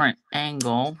different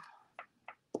angle.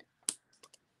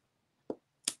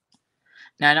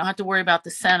 Now I don't have to worry about the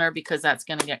center because that's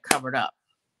going to get covered up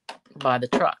by the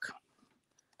truck.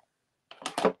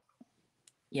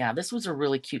 Yeah, this was a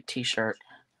really cute t-shirt.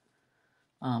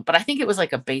 But I think it was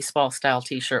like a baseball style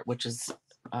t-shirt, which is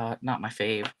not my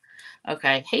fave.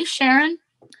 Okay, hey Sharon.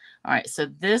 All right, so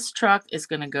this truck is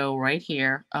going to go right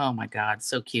here. Oh my God,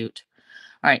 so cute.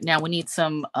 All right, now we need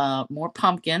some more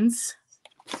pumpkins.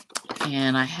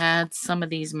 And I had some of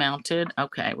these mounted.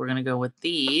 Okay, we're going to go with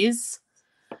these.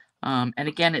 And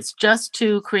again, it's just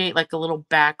to create like a little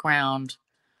background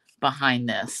behind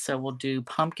this. So we'll do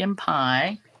pumpkin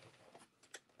pie.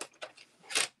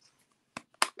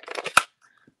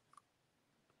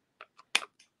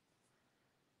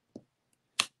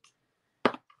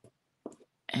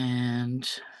 And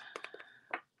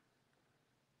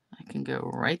I can go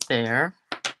right there.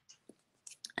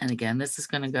 And again, this is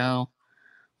going to go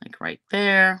like right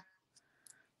there.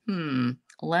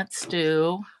 Let's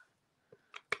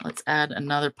add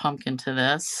another pumpkin to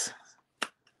this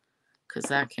because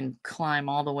that can climb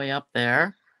all the way up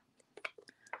there.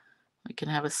 We can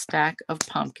have a stack of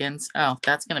pumpkins. Oh,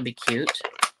 that's going to be cute.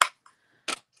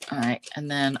 All right, and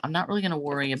then I'm not really going to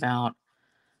worry about,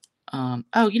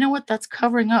 oh, you know what? That's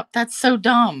covering up. That's so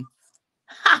dumb.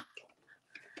 Ha!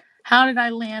 How did I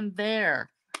land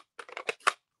there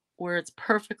where it's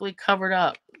perfectly covered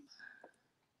up?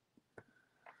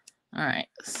 All right,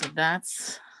 so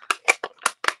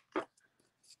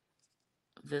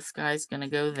this guy's going to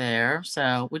go there.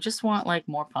 So we just want like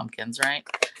more pumpkins, right?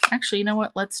 Actually, you know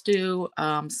what? Let's do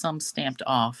some stamped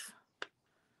off.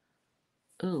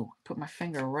 Ooh, put my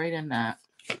finger right in that.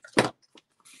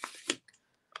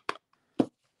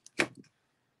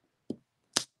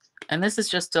 And this is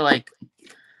just to like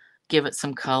give it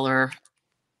some color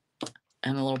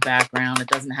and a little background. It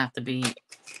doesn't have to be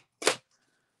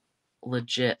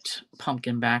legit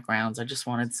pumpkin backgrounds. I just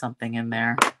wanted something in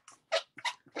there.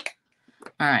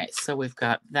 All right, so we've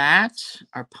got that,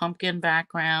 our pumpkin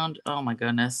background. Oh my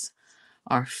goodness.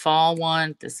 Our fall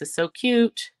one. This is so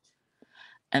cute.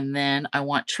 And then I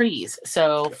want trees.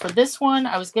 So for this one,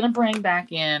 I was going to bring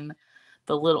back in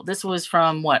the little, this was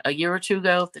from what, a year or two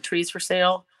ago, the trees for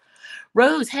sale.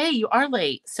 Rose, hey, you are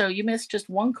late. So you missed just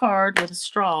one card with a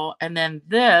straw. And then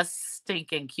this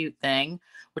stinking cute thing,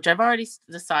 which I've already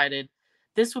decided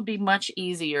this would be much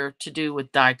easier to do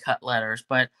with die cut letters.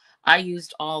 But I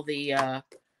used all the,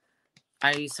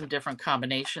 I used some different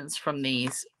combinations from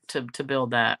these to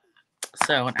build that.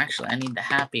 So, and actually I need the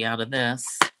happy out of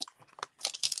this.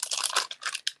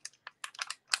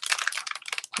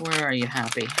 Where are you,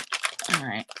 happy? All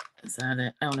right. Is that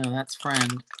it? Oh, no, that's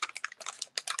friend.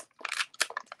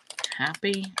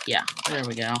 Happy? Yeah, there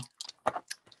we go.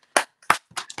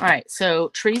 All right, so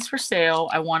trees for sale.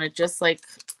 I wanted just like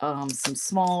the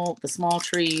small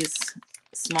trees,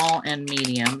 small and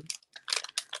medium.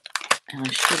 And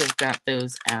I should have got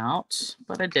those out,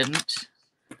 but I didn't.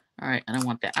 All right, and I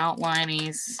want the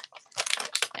outlineys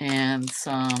and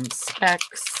some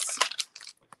specks.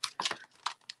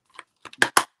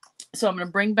 So I'm going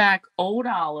to bring back Old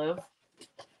Olive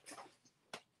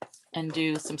and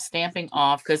do some stamping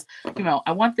off because, you know,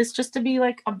 I want this just to be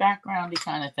like a backgroundy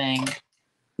kind of thing.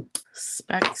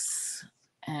 Specks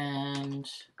and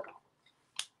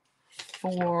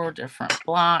 4 different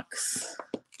blocks.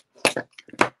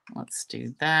 Let's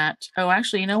do that. Oh,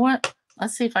 actually, you know what?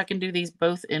 Let's see if I can do these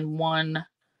both in one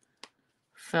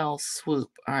fell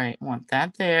swoop. All right, I want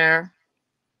that there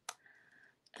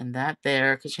and that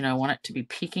there because, you know, I want it to be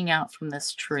peeking out from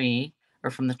this tree or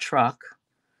from the truck.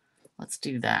 Let's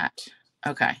do that.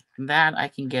 Okay, that I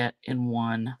can get in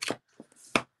one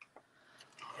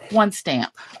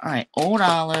stamp. All right, Old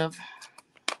Olive.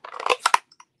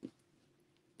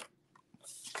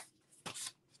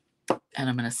 And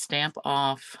I'm going to stamp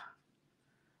off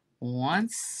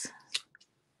once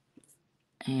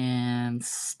and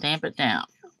stamp it down.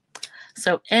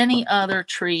 So any other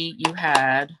tree you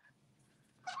had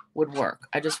would work.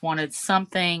 I just wanted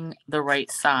something the right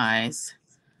size.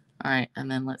 All right, and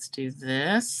then let's do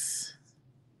this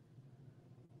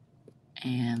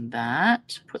and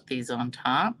that. Put these on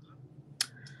top.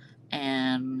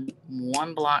 And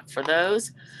 1 block for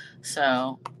those.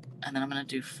 So, and then I'm going to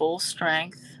do full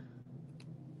strength.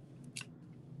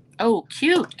 Oh,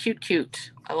 cute, cute,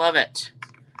 cute. I love it.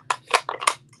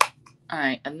 All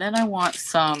right, and then I want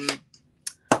some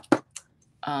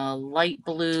light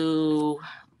blue.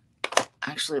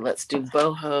 Actually, let's do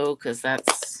boho because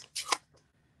that's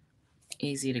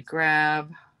easy to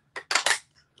grab.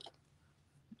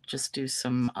 Just do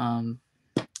some,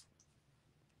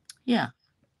 yeah.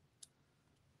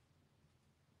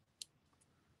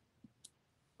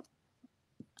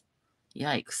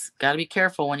 Yikes. Got to be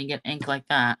careful when you get ink like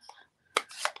that.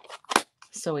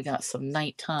 So we got some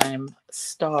nighttime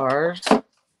stars. And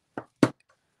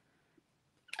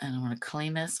I'm going to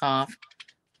clean this off.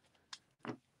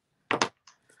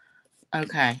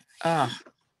 Okay. Oh,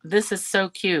 this is so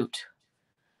cute.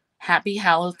 Happy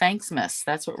Hallow Thanksmas.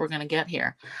 That's what we're going to get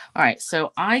here. All right.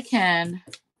 So I can,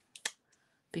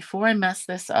 before I mess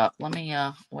this up, let me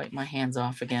wipe my hands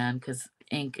off again because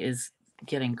ink is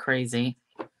getting crazy.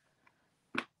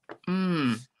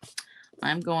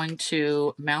 I'm going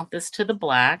to mount this to the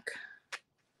black.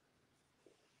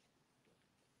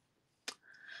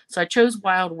 So I chose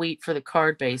Wild Wheat for the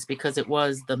card base because it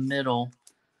was the middle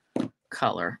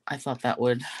color. I thought that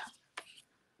would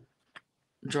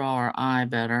draw our eye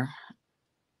better.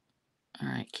 All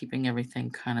right, keeping everything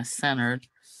kind of centered.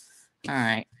 All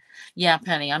right. Yeah,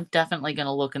 Penny, I'm definitely going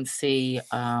to look and see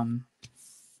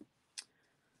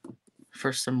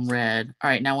for some red. All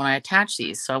right, now when I attach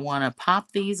these, so I want to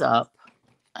pop these up.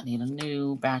 I need a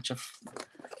new batch of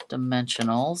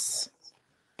dimensionals.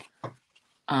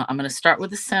 I'm going to start with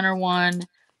the center one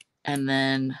and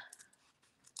then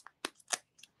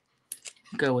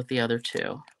go with the other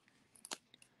two.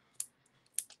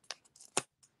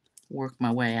 Work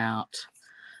my way out.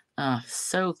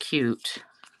 So cute.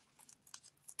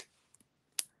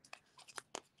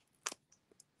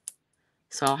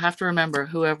 So I'll have to remember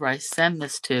whoever I send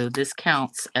this to, this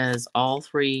counts as all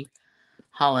 3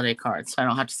 holiday cards. So I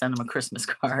don't have to send them a Christmas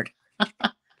card.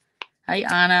 Hi,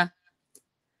 Anna.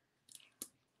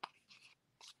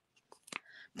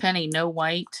 Penny, no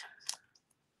white.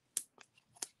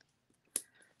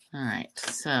 All right,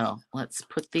 so let's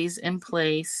put these in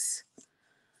place.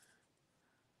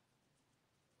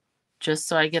 Just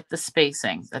so I get the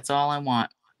spacing. That's all I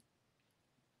want.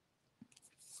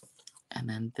 And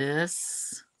then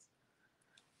this.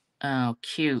 Oh,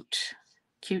 cute.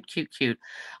 Cute, cute, cute.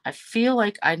 I feel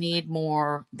like I need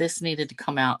more. This needed to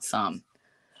come out some.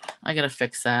 I gotta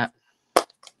fix that.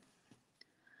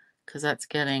 Because that's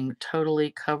getting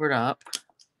totally covered up.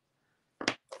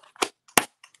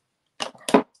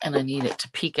 And I need it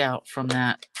to peek out from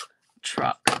that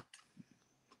truck. All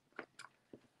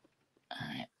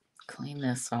right, clean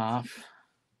this off.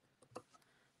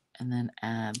 And then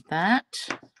add that.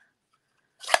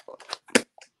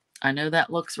 I know that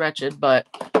looks wretched, but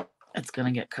it's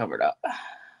going to get covered up.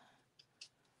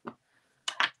 All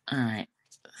right,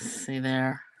 see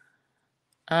there?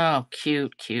 Oh,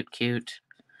 cute, cute, cute.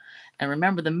 And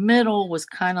remember, the middle was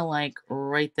kind of like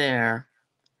right there.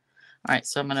 All right,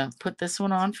 so I'm going to put this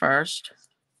one on first.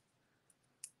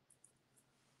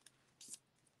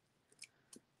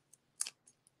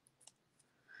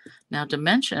 Now,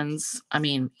 embellishments,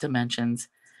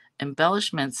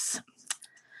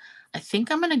 I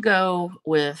think I'm going to go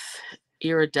with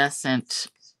iridescent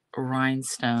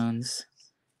rhinestones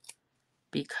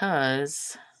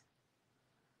because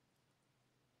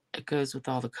it goes with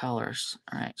all the colors.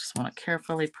 All right, just want to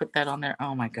carefully put that on there.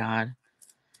 Oh my God.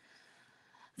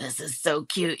 This is so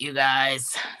cute, you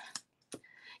guys.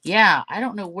 Yeah, I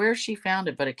don't know where she found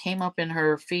it, but it came up in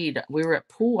her feed. We were at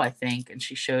pool, I think, and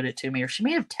she showed it to me, or she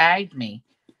may have tagged me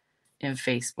in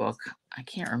Facebook. I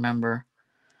can't remember.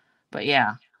 But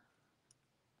yeah,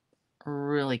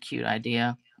 really cute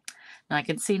idea. And I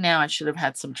can see now I should have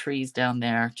had some trees down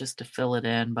there just to fill it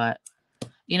in, but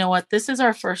you know what? This is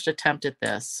our first attempt at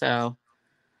this, so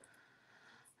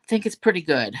I think it's pretty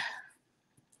good.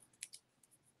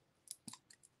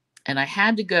 And I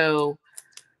had to go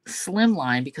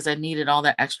slimline because I needed all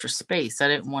that extra space. I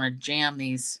didn't want to jam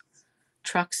these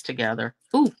trucks together.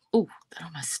 Ooh, that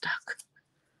almost stuck.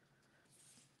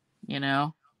 You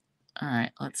know? All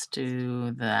right, let's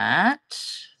do that.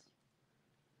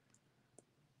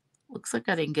 Looks like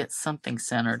I didn't get something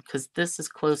centered because this is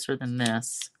closer than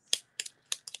this.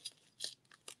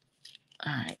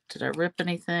 All right, did I rip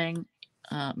anything?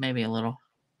 Maybe a little.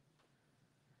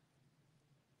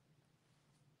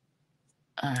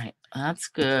 All right, that's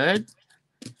good.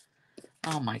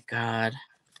 Oh my God,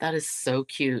 that is so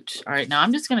cute. All right, now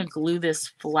I'm just gonna glue this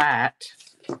flat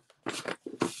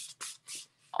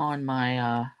on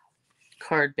my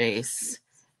card base,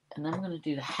 and then I'm gonna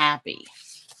do the happy.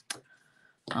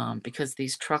 because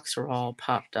these trucks are all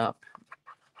popped up.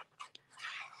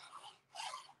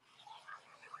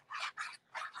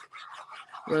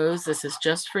 Rose, this is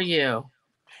just for you.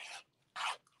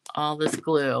 All this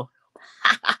glue.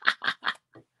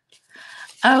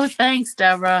 Oh, thanks,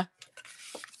 Deborah.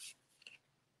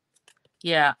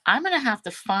 Yeah, I'm going to have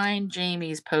to find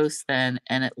Jamie's post then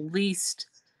and at least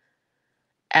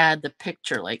add the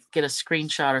picture, like get a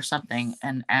screenshot or something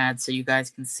and add so you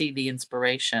guys can see the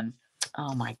inspiration.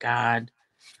 Oh my God.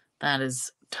 That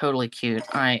is totally cute.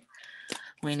 All right.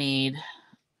 We need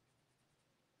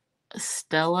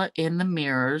Stella in the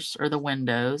mirrors or the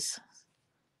windows.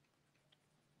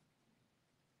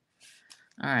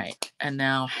 All right. And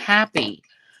now happy.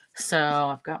 So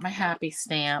I've got my happy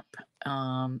stamp.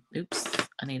 Oops,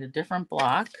 I need a different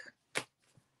block.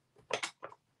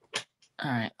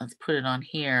 All right, let's put it on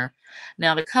here.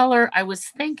 Now the color, I was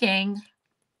thinking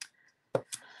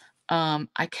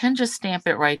I can just stamp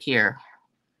it right here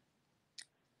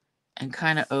and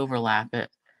kind of overlap it.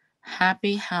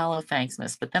 Happy Hallow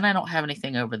Thanksmas, but then I don't have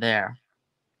anything over there.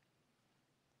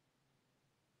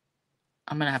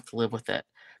 I'm going to have to live with it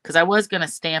because I was going to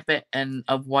stamp it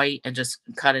of white and just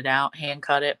cut it out, hand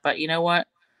cut it. But you know what?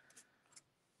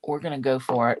 We're going to go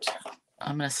for it.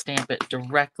 I'm going to stamp it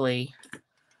directly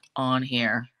on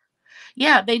here.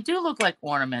 Yeah, they do look like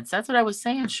ornaments. That's what I was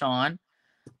saying, Sean.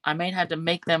 I may have to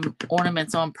make them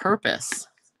ornaments on purpose.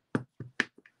 All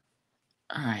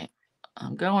right,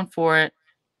 I'm going for it.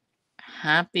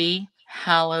 Happy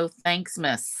Hallow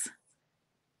Thanksmas.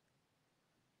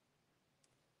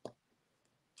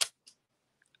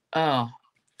 Oh,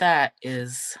 that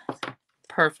is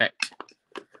perfect.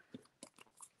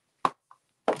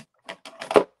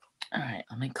 All right,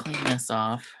 let me clean this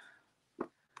off.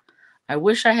 I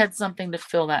wish I had something to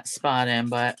fill that spot in,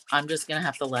 but I'm just going to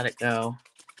have to let it go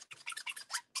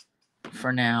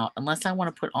for now, unless I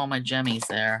want to put all my jemmies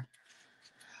there.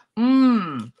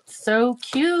 So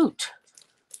cute.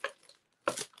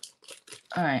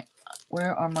 All right,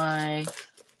 where are my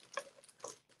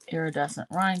iridescent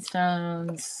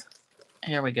rhinestones?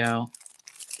 Here we go.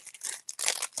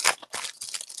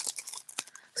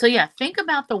 So yeah, think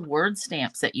about the word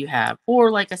stamps that you have,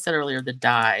 or like I said earlier, the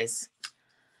dies.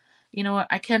 You know what?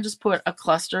 I can just put a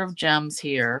cluster of gems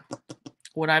here.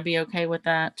 Would I be okay with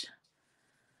that?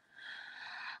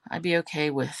 I'd be okay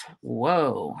with,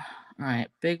 whoa. All right,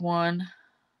 big one.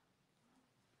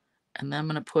 And then I'm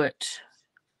going to put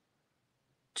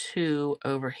 2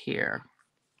 over here.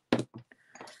 All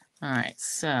right,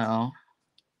 so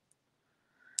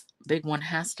big one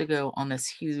has to go on this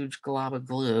huge glob of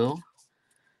glue.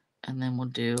 And then we'll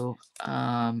do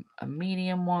a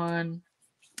medium one.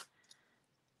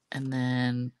 And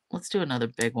then let's do another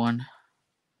big one.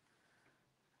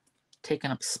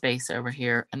 Taking up space over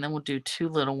here. And then we'll do 2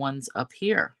 little ones up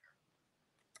here.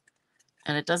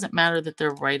 And it doesn't matter that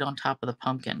they're right on top of the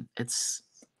pumpkin. It's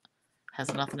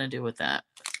has nothing to do with that.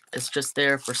 It's just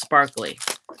there for sparkly.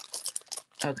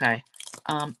 Okay.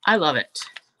 I love it.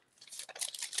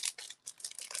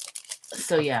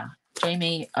 So yeah,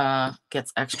 Jamie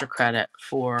gets extra credit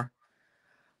for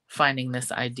finding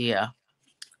this idea.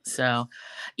 So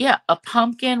yeah, a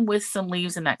pumpkin with some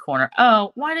leaves in that corner.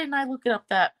 Oh, why didn't I look up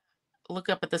at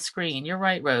the screen? You're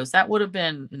right, Rose. That would have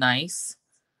been nice.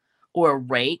 Or a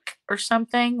rake or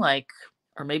something, like,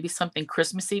 or maybe something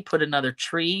Christmassy, put another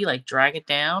tree, like drag it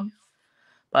down.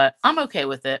 But I'm okay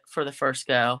with it for the first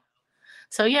go.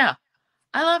 So yeah,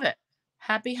 I love it.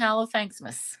 Happy Hallow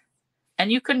Thanksmas.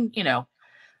 And you can,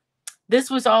 this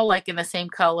was all like in the same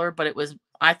color, but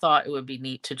I thought it would be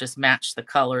neat to just match the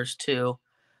colors to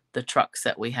the trucks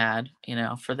that we had,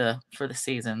 for the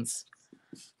seasons.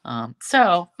 I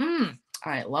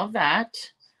love that.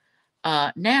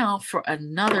 Now for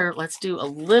another, let's do a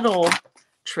little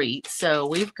treat. So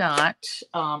we've got,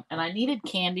 and I needed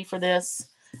candy for this,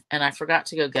 and I forgot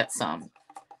to go get some.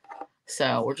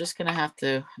 So we're just going to have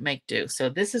to make do. So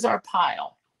this is our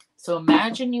pile. So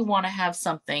imagine you want to have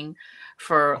something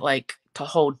for like to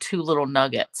hold 2 little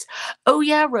nuggets. Oh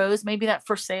yeah, Rose, maybe that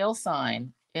for sale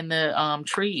sign in the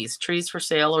trees for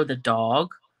sale, or the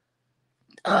dog.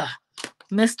 Ugh,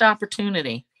 missed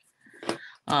opportunity.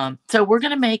 So we're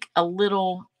going to make a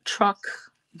little truck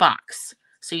box.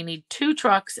 So you need 2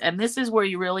 trucks, and this is where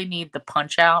you really need the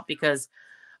punch out, because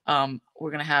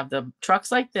we're going to have the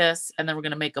trucks like this, and then we're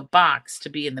going to make a box to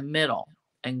be in the middle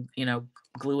and,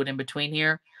 glue it in between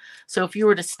here. So if you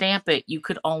were to stamp it, you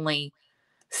could only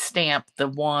stamp the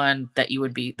one that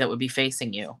would be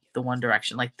facing you, the one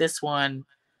direction. Like this one,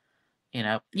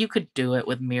 you could do it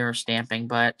with mirror stamping,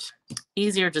 but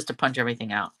easier just to punch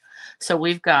everything out. So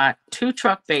we've got 2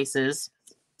 truck bases.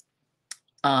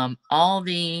 all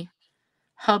the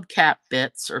hubcap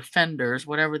bits or fenders,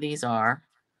 whatever these are.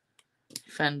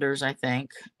 Fenders, I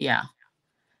think. Yeah.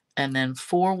 And then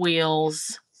 4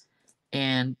 wheels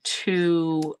and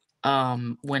 2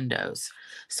 windows.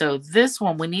 So this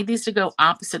one, we need these to go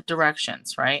opposite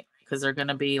directions, right? Because they're going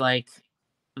to be like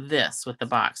this with the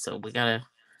box. So we got to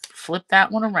flip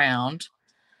that one around.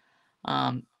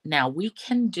 Now we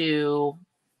can do,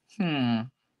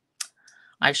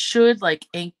 I should like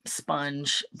ink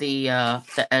sponge the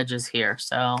edges here.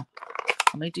 So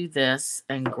let me do this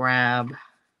and grab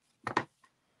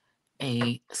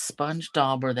a sponge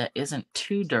dauber that isn't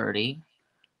too dirty.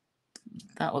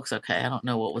 That looks okay. I don't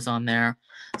know what was on there.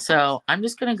 So I'm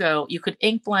just going to go, you could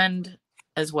ink blend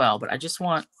as well, but I just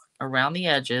want around the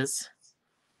edges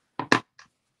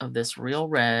of this real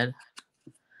red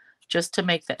just to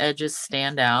make the edges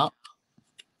stand out.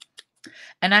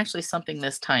 And actually something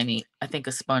this tiny, I think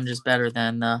a sponge is better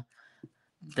than the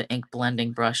ink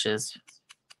blending brushes.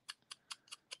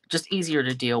 Just easier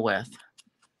to deal with.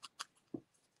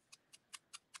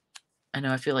 I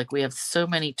know I feel like we have so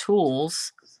many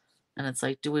tools and it's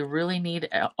like, do we really need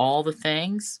all the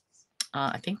things?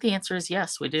 I think the answer is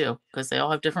yes, we do, because they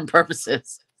all have different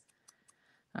purposes.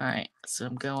 All right, so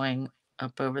I'm going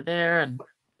up over there and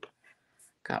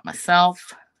got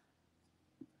myself.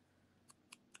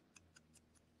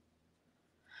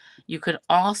 You could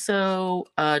also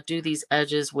do these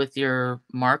edges with your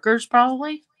markers,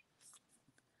 probably.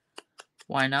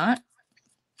 Why not?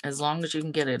 As long as you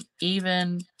can get it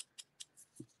even,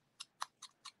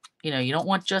 you know, you don't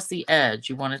want just the edge.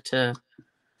 You want it to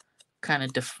kind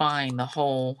of define the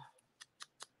whole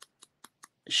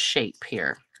shape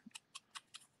here.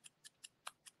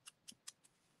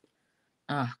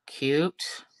 Oh,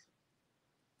 cute.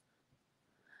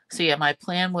 So yeah, my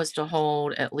plan was to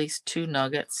hold at least 2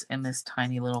 nuggets in this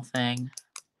tiny little thing.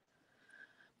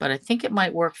 But I think it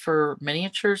might work for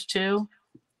miniatures too.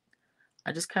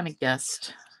 I just kind of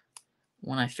guessed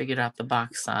when I figured out the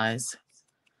box size.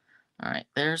 All right,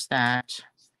 there's that.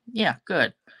 Yeah,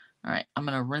 good. All right, I'm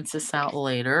going to rinse this out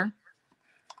later.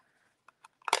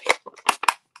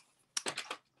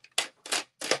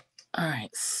 All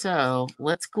right, so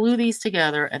let's glue these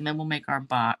together and then we'll make our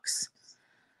box.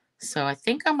 So I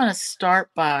think I'm going to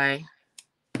start by,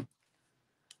 I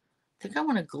think I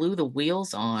want to glue the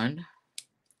wheels on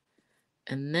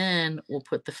and then we'll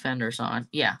put the fenders on.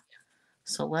 Yeah,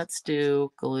 so let's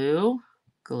do glue,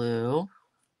 glue,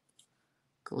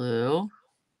 glue,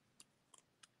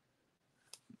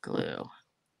 glue.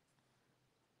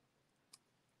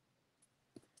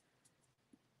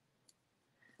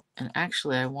 And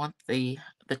actually I want the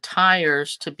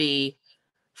tires to be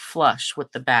flush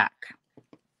with the back.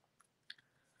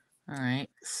 All right,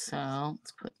 so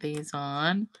let's put these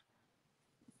on.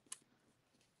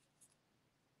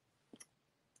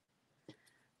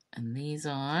 And these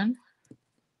on.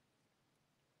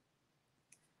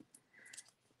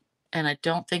 And I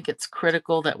don't think it's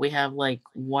critical that we have like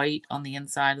white on the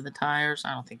inside of the tires.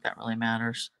 I don't think that really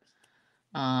matters.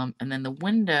 And then the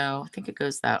window, I think it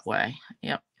goes that way.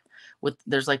 Yep.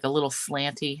 There's like a little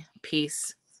slanty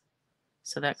piece.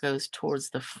 So that goes towards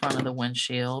the front of the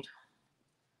windshield.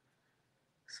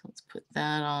 So let's put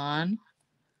that on.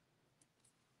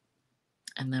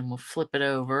 And then we'll flip it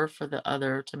over for the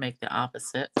other to make the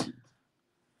opposite.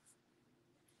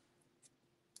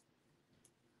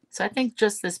 So I think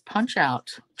just this punch out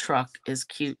truck is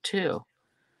cute too.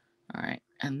 All right,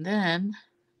 and then,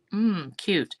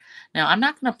 cute. Now I'm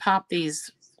not gonna pop these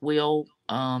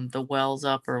the wells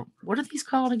up, or what are these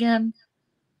called again?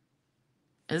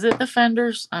 Is it the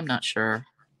fenders? I'm not sure.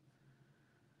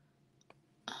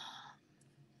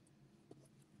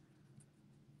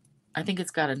 I think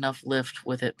it's got enough lift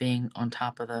with it being on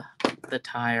top of the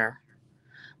tire.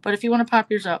 But if you want to pop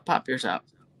yours up, pop yours up.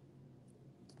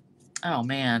 Oh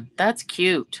man, that's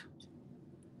cute.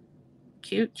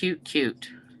 Cute, cute, cute.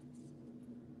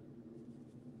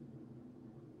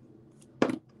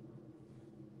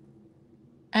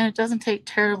 And it doesn't take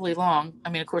terribly long. I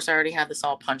mean, of course, I already had this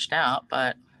all punched out,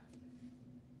 but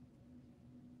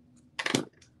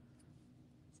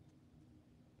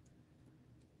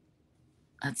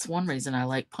that's one reason I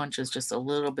like punches just a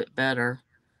little bit better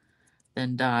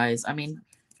than dies. I mean,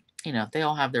 you know, they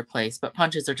all have their place, but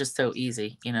punches are just so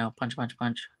easy, you know, punch, punch,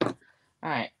 punch. All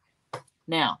right.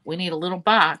 Now, we need a little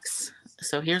box.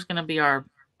 So here's going to be our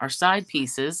side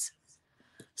pieces.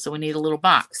 So we need a little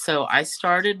box. So I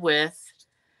started with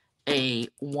a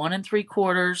 1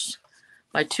 3/4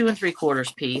 by 2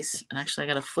 3/4 piece. And actually, I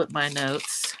got to flip my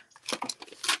notes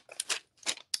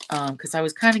because I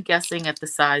was kind of guessing at the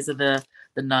size of the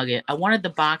nugget. I wanted the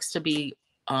box to be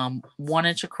 1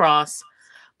 inch across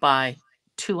by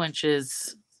 2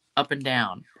 inches up and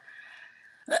down.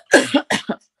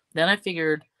 Then I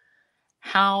figured,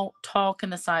 how tall can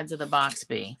the sides of the box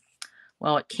be?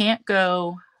 Well, it can't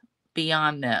go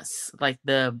beyond this, like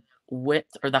the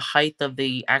width or the height of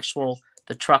the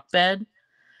truck bed.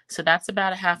 So that's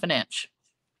about a 1/2 inch.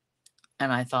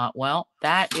 And I thought, well,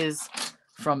 that is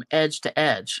from edge to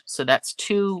edge. So that's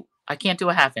two. I can't do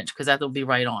a 1/2 inch because that'll be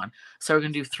right on. So we're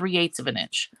going to do 3/8 of an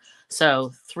inch.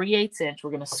 So 3/8 inch,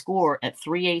 we're going to score at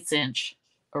 3/8 inch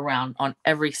around on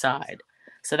every side.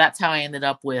 So that's how I ended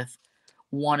up with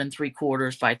 1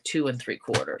 3/4 by 2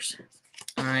 3/4.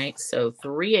 All right. So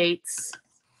 3/8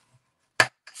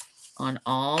 on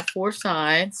all 4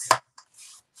 sides.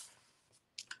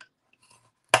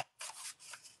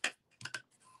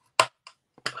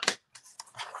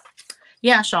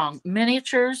 Yeah, Sean,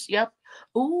 miniatures. Yep.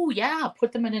 Oh, yeah.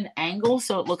 Put them in an angle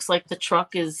so it looks like the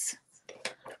truck is,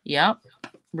 yep,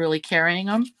 really carrying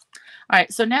them. All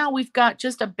right. So now we've got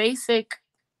just a basic,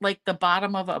 like the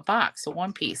bottom of a box, a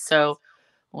one piece. So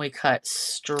we cut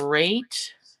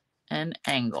straight and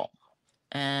angle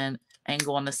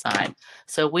on the side.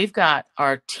 So we've got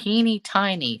our teeny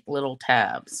tiny little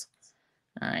tabs.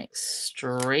 All right.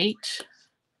 Straight,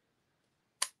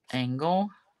 angle,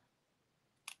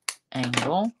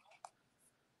 angle.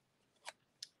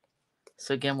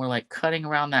 So again, we're like cutting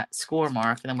around that score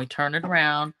mark, and then we turn it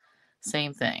around,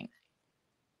 same thing.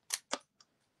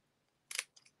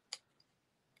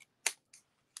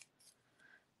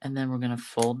 And then we're going to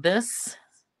fold this.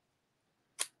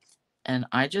 And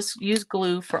I just use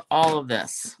glue for all of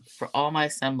this, for all my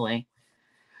assembly.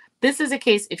 This is a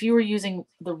case, if you were using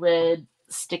the red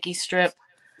sticky strip,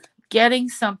 getting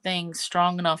something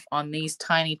strong enough on these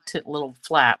tiny little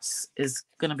flaps is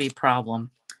going to be a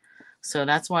problem. So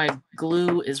that's why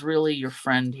glue is really your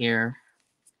friend here.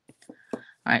 All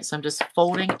right, so I'm just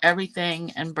folding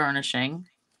everything and burnishing.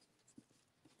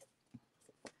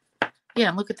 Yeah,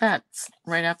 and look at that. It's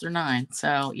right after 9.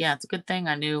 So yeah, it's a good thing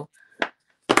I knew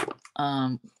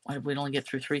we'd only get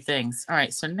through 3 things. All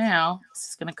right, so now this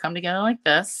is going to come together like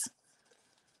this.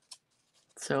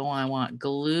 So I want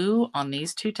glue on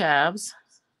these 2 tabs.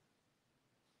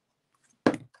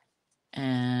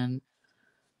 And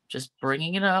just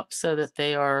bringing it up so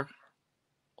that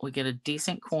we get a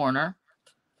decent corner.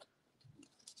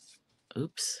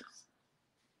 Oops.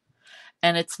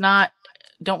 And it's not,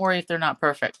 don't worry if they're not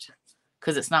perfect,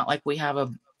 because it's not like we have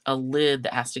a lid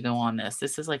that has to go on this.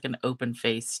 This is like an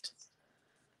open-faced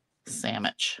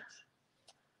sandwich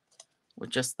with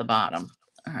just the bottom.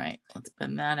 All right, let's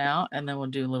bend that out, and then we'll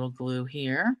do a little glue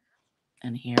here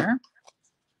and here.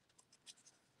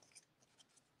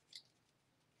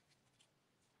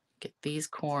 Get these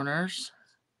corners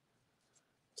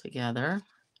together,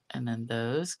 and then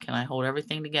those. Can I hold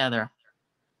everything together?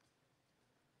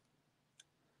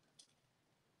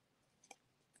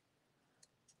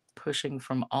 Pushing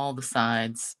from all the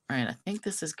sides. All right, I think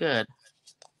this is good.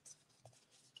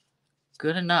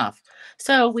 Good enough.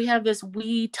 So we have this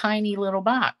wee tiny little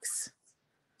box.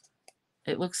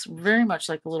 It looks very much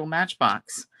like a little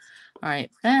matchbox. All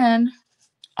right, then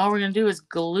all we're going to do is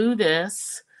glue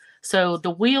this. So the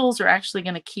wheels are actually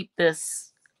going to keep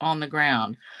this on the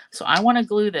ground. So I want to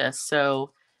glue this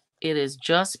so it is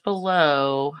just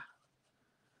below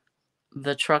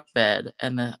the truck bed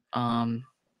and the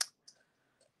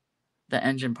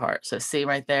engine part. So see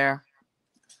right there?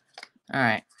 All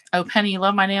right. Oh, Penny, you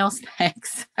love my nails?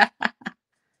 Thanks.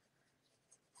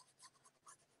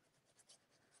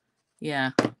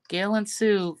 Yeah, Gail and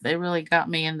Sue, they really got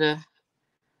me into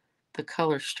the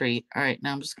color street. All right,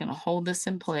 now I'm just going to hold this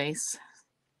in place.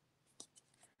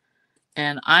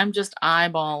 And I'm just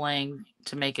eyeballing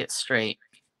to make it straight.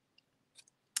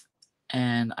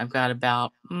 And I've got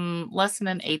about less than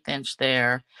an 1/8 inch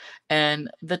there. And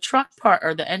the truck part,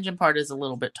 or the engine part, is a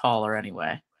little bit taller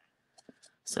anyway.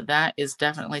 So that is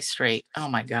definitely straight. Oh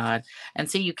my God. And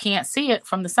see, you can't see it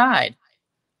from the side.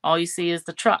 All you see is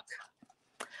the truck.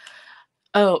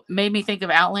 Oh, made me think of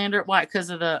Outlander. Why? Because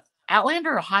of the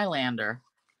Outlander or Highlander?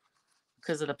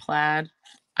 Because of the plaid.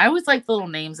 I always like the little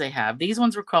names they have. These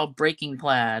ones were called Breaking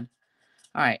Plaid.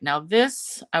 All right, now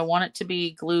this, I want it to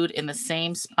be glued in the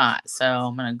same spot. So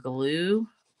I'm going to glue.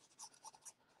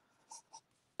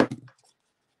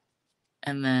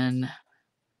 And then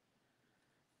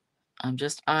I'm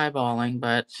just eyeballing,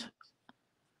 but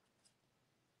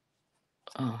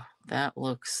oh, that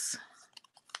looks,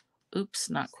 oops,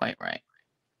 not quite right.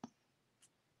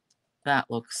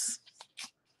 That looks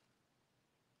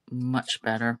much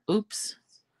better. Oops.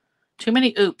 Too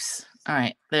many oops. All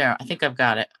right, there. I think I've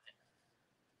got it.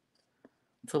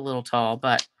 It's a little tall,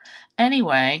 but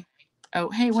anyway. Oh,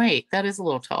 hey, wait, that is a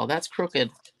little tall. That's crooked.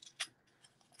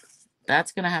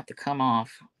 That's going to have to come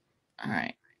off. All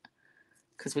right.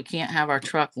 Because we can't have our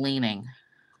truck leaning.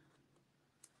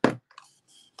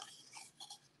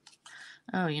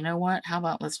 Oh, you know what? How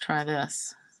about let's try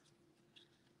this?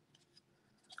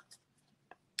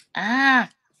 Ah!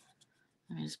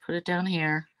 Let me just put it down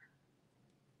here.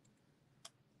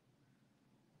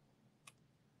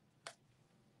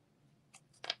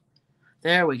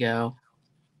 There we go.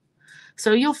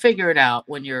 So you'll figure it out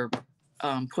when you're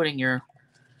putting your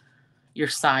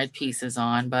side pieces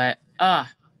on, but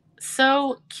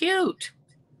so cute,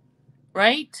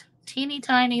 right? Teeny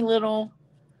tiny little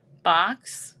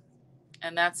box,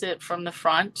 and that's it from the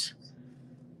front.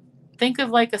 Think of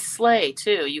like a sleigh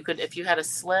too. You could, if you had a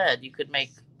sled, you could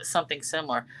make something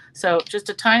similar. So just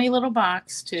a tiny little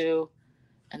box too,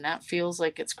 and that feels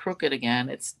like it's crooked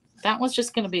again. That one's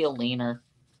just going to be a leaner.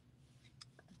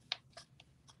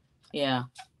 Yeah.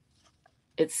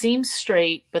 It seems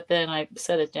straight, but then I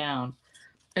set it down.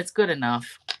 It's good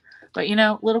enough. But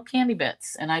little candy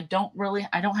bits. And I don't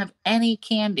have any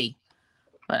candy.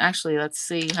 But actually, let's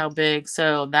see how big.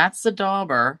 So that's the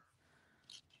dauber.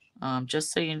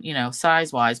 Just so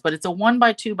size-wise. But it's a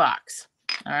 1x2 box.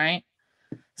 All right.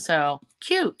 So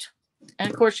cute. And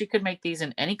of course, you could make these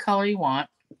in any color you want,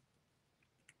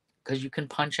 because you can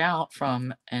punch out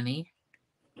from any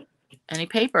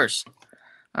papers.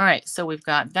 All right, so we've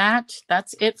got that.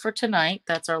 That's it for tonight.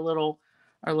 That's our little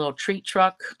treat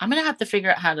truck. I'm gonna have to figure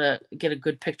out how to get a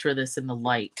good picture of this in the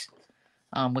light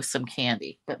with some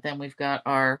candy. But then we've got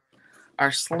our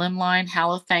slimline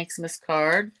Hallow Thanksmas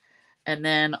card, and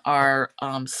then our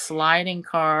sliding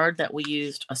card that we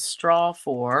used a straw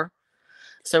for.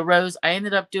 So Rose, I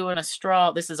ended up doing a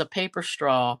straw. This is a paper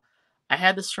straw. I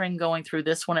had the string going through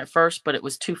this one at first, but it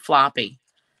was too floppy.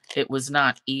 It was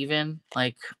not even,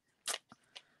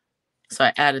 so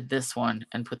I added this one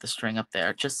and put the string up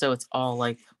there just so it's all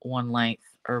like one length,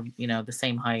 or, the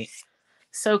same height.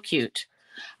 So cute.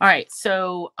 All right.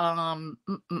 So,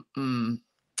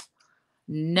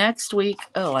 next week,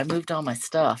 oh, I moved all my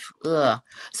stuff. Ugh.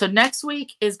 So next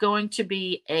week is going to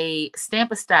be a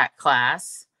Stamp-A-Stack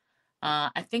class.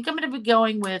 I think I'm going to be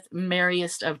going with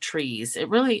Merriest of Trees.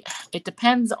 It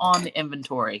depends on the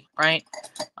inventory, right?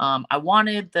 I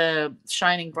wanted the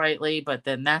Shining Brightly, but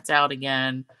then that's out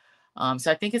again.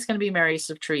 So I think it's going to be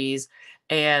Merriest of Trees,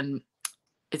 and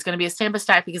it's going to be a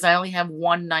Stamp-A-Stack because I only have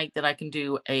one night that I can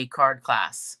do a card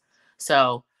class.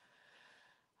 So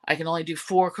I can only do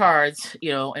 4 cards,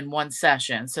 in one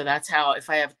session. So that's how,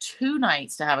 if I have 2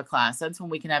 nights to have a class, that's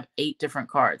when we can have 8 different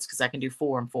cards, because I can do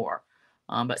 4 and 4.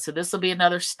 But so this will be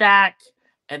another stack,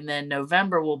 and then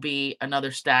November will be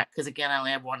another stack, because again, I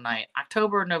only have one night.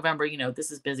 October, November,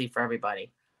 this is busy for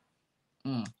everybody.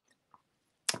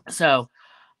 So,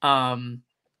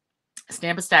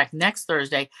 Stamp-A-Stack next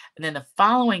Thursday, and then the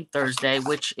following Thursday,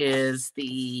 which is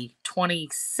the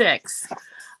 26th,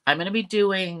 I'm going to be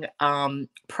doing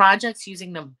projects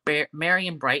using the Merry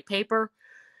and Bright paper.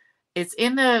 It's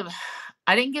in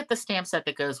I didn't get the stamp set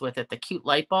that goes with it, the cute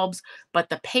light bulbs, but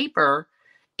the paper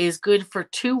is good for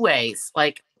 2 ways.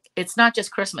 Like, it's not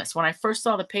just Christmas. When I first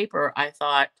saw the paper, I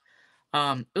thought,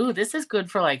 ooh, this is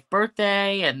good for like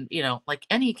birthday and, like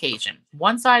any occasion.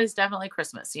 One side is definitely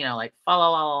Christmas, like fa la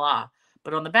la la la.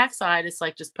 But on the back side, it's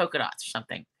like just polka dots or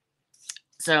something.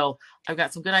 So I've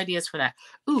got some good ideas for that.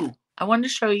 Ooh, I wanted to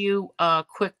show you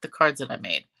quick the cards that I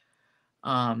made.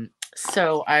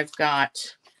 So I've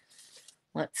got,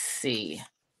 let's see.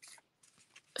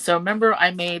 So remember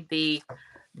I made the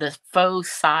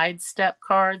faux sidestep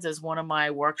cards as one of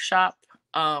my workshop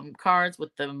cards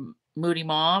with the Moody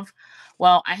Mauve.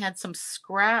 Well, I had some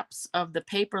scraps of the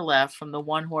paper left from the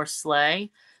one horse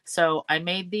sleigh. So I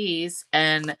made these,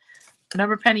 and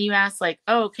remember, Penny, you asked like,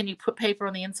 oh, can you put paper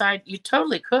on the inside? You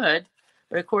totally could.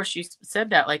 But of course you said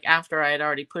that like after I had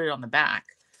already put it on the back.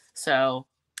 So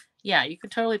yeah, you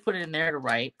could totally put it in there to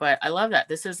write. But I love that.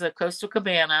 This is a Coastal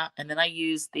Cabana. And then I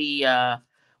used the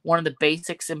one of the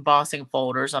basics embossing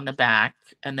folders on the back,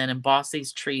 and then emboss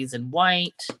these trees in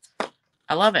white.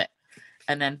 I love it.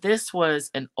 And then this was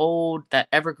that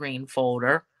evergreen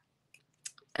folder.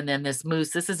 And then this moose,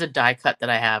 this is a die cut that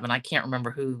I have, and I can't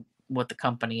remember what the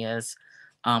company is.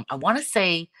 I want to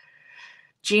say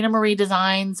Gina Marie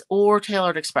Designs or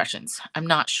Tailored Expressions. I'm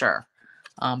not sure.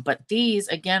 But these,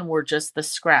 again, were just the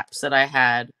scraps that I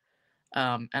had.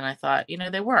 And I thought,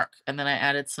 they work. And then I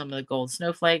added some of the gold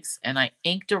snowflakes, and I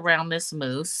inked around this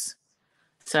moose.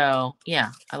 So,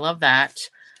 yeah, I love that.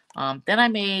 Then I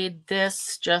made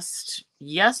this just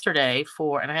yesterday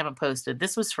and I haven't posted.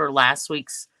 This was for last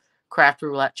week's craft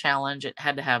roulette challenge. It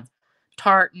had to have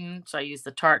tartan, so I used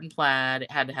the tartan plaid.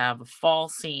 It had to have a fall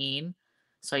scene,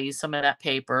 so I used some of that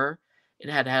paper. It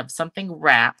had to have something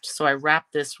wrapped, so I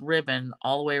wrapped this ribbon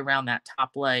all the way around that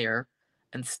top layer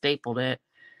and stapled it.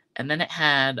 And then it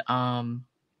had oh,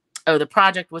 the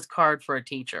project was card for a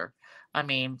teacher. I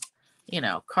mean,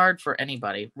 card for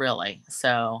anybody, really.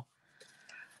 So,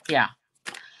 yeah.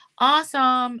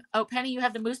 Awesome. Oh, Penny, you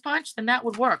have the moose punch? Then that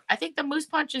would work. I think the moose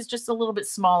punch is just a little bit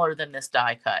smaller than this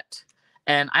die cut.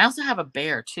 And I also have a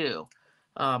bear too.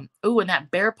 Oh, and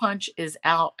that bear punch is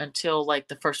out until like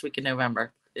the first week in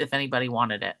November, if anybody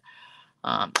wanted it.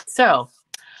 So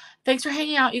thanks for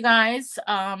hanging out, you guys.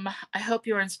 I hope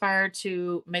you're inspired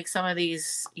to make some of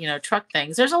these, truck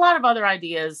things. There's a lot of other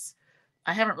ideas.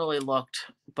 I haven't really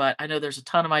looked, but I know there's a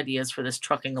ton of ideas for this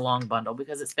trucking along bundle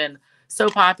because it's been so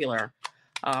popular.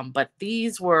 But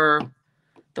these were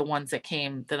the ones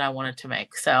that I wanted to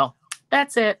make. So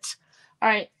that's it. All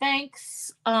right.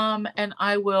 Thanks. And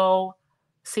I will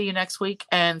see you next week.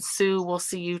 And Sue will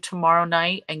see you tomorrow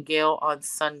night and Gail on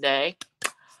Sunday.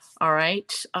 All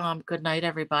right. Good night,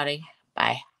 everybody.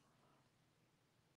 Bye.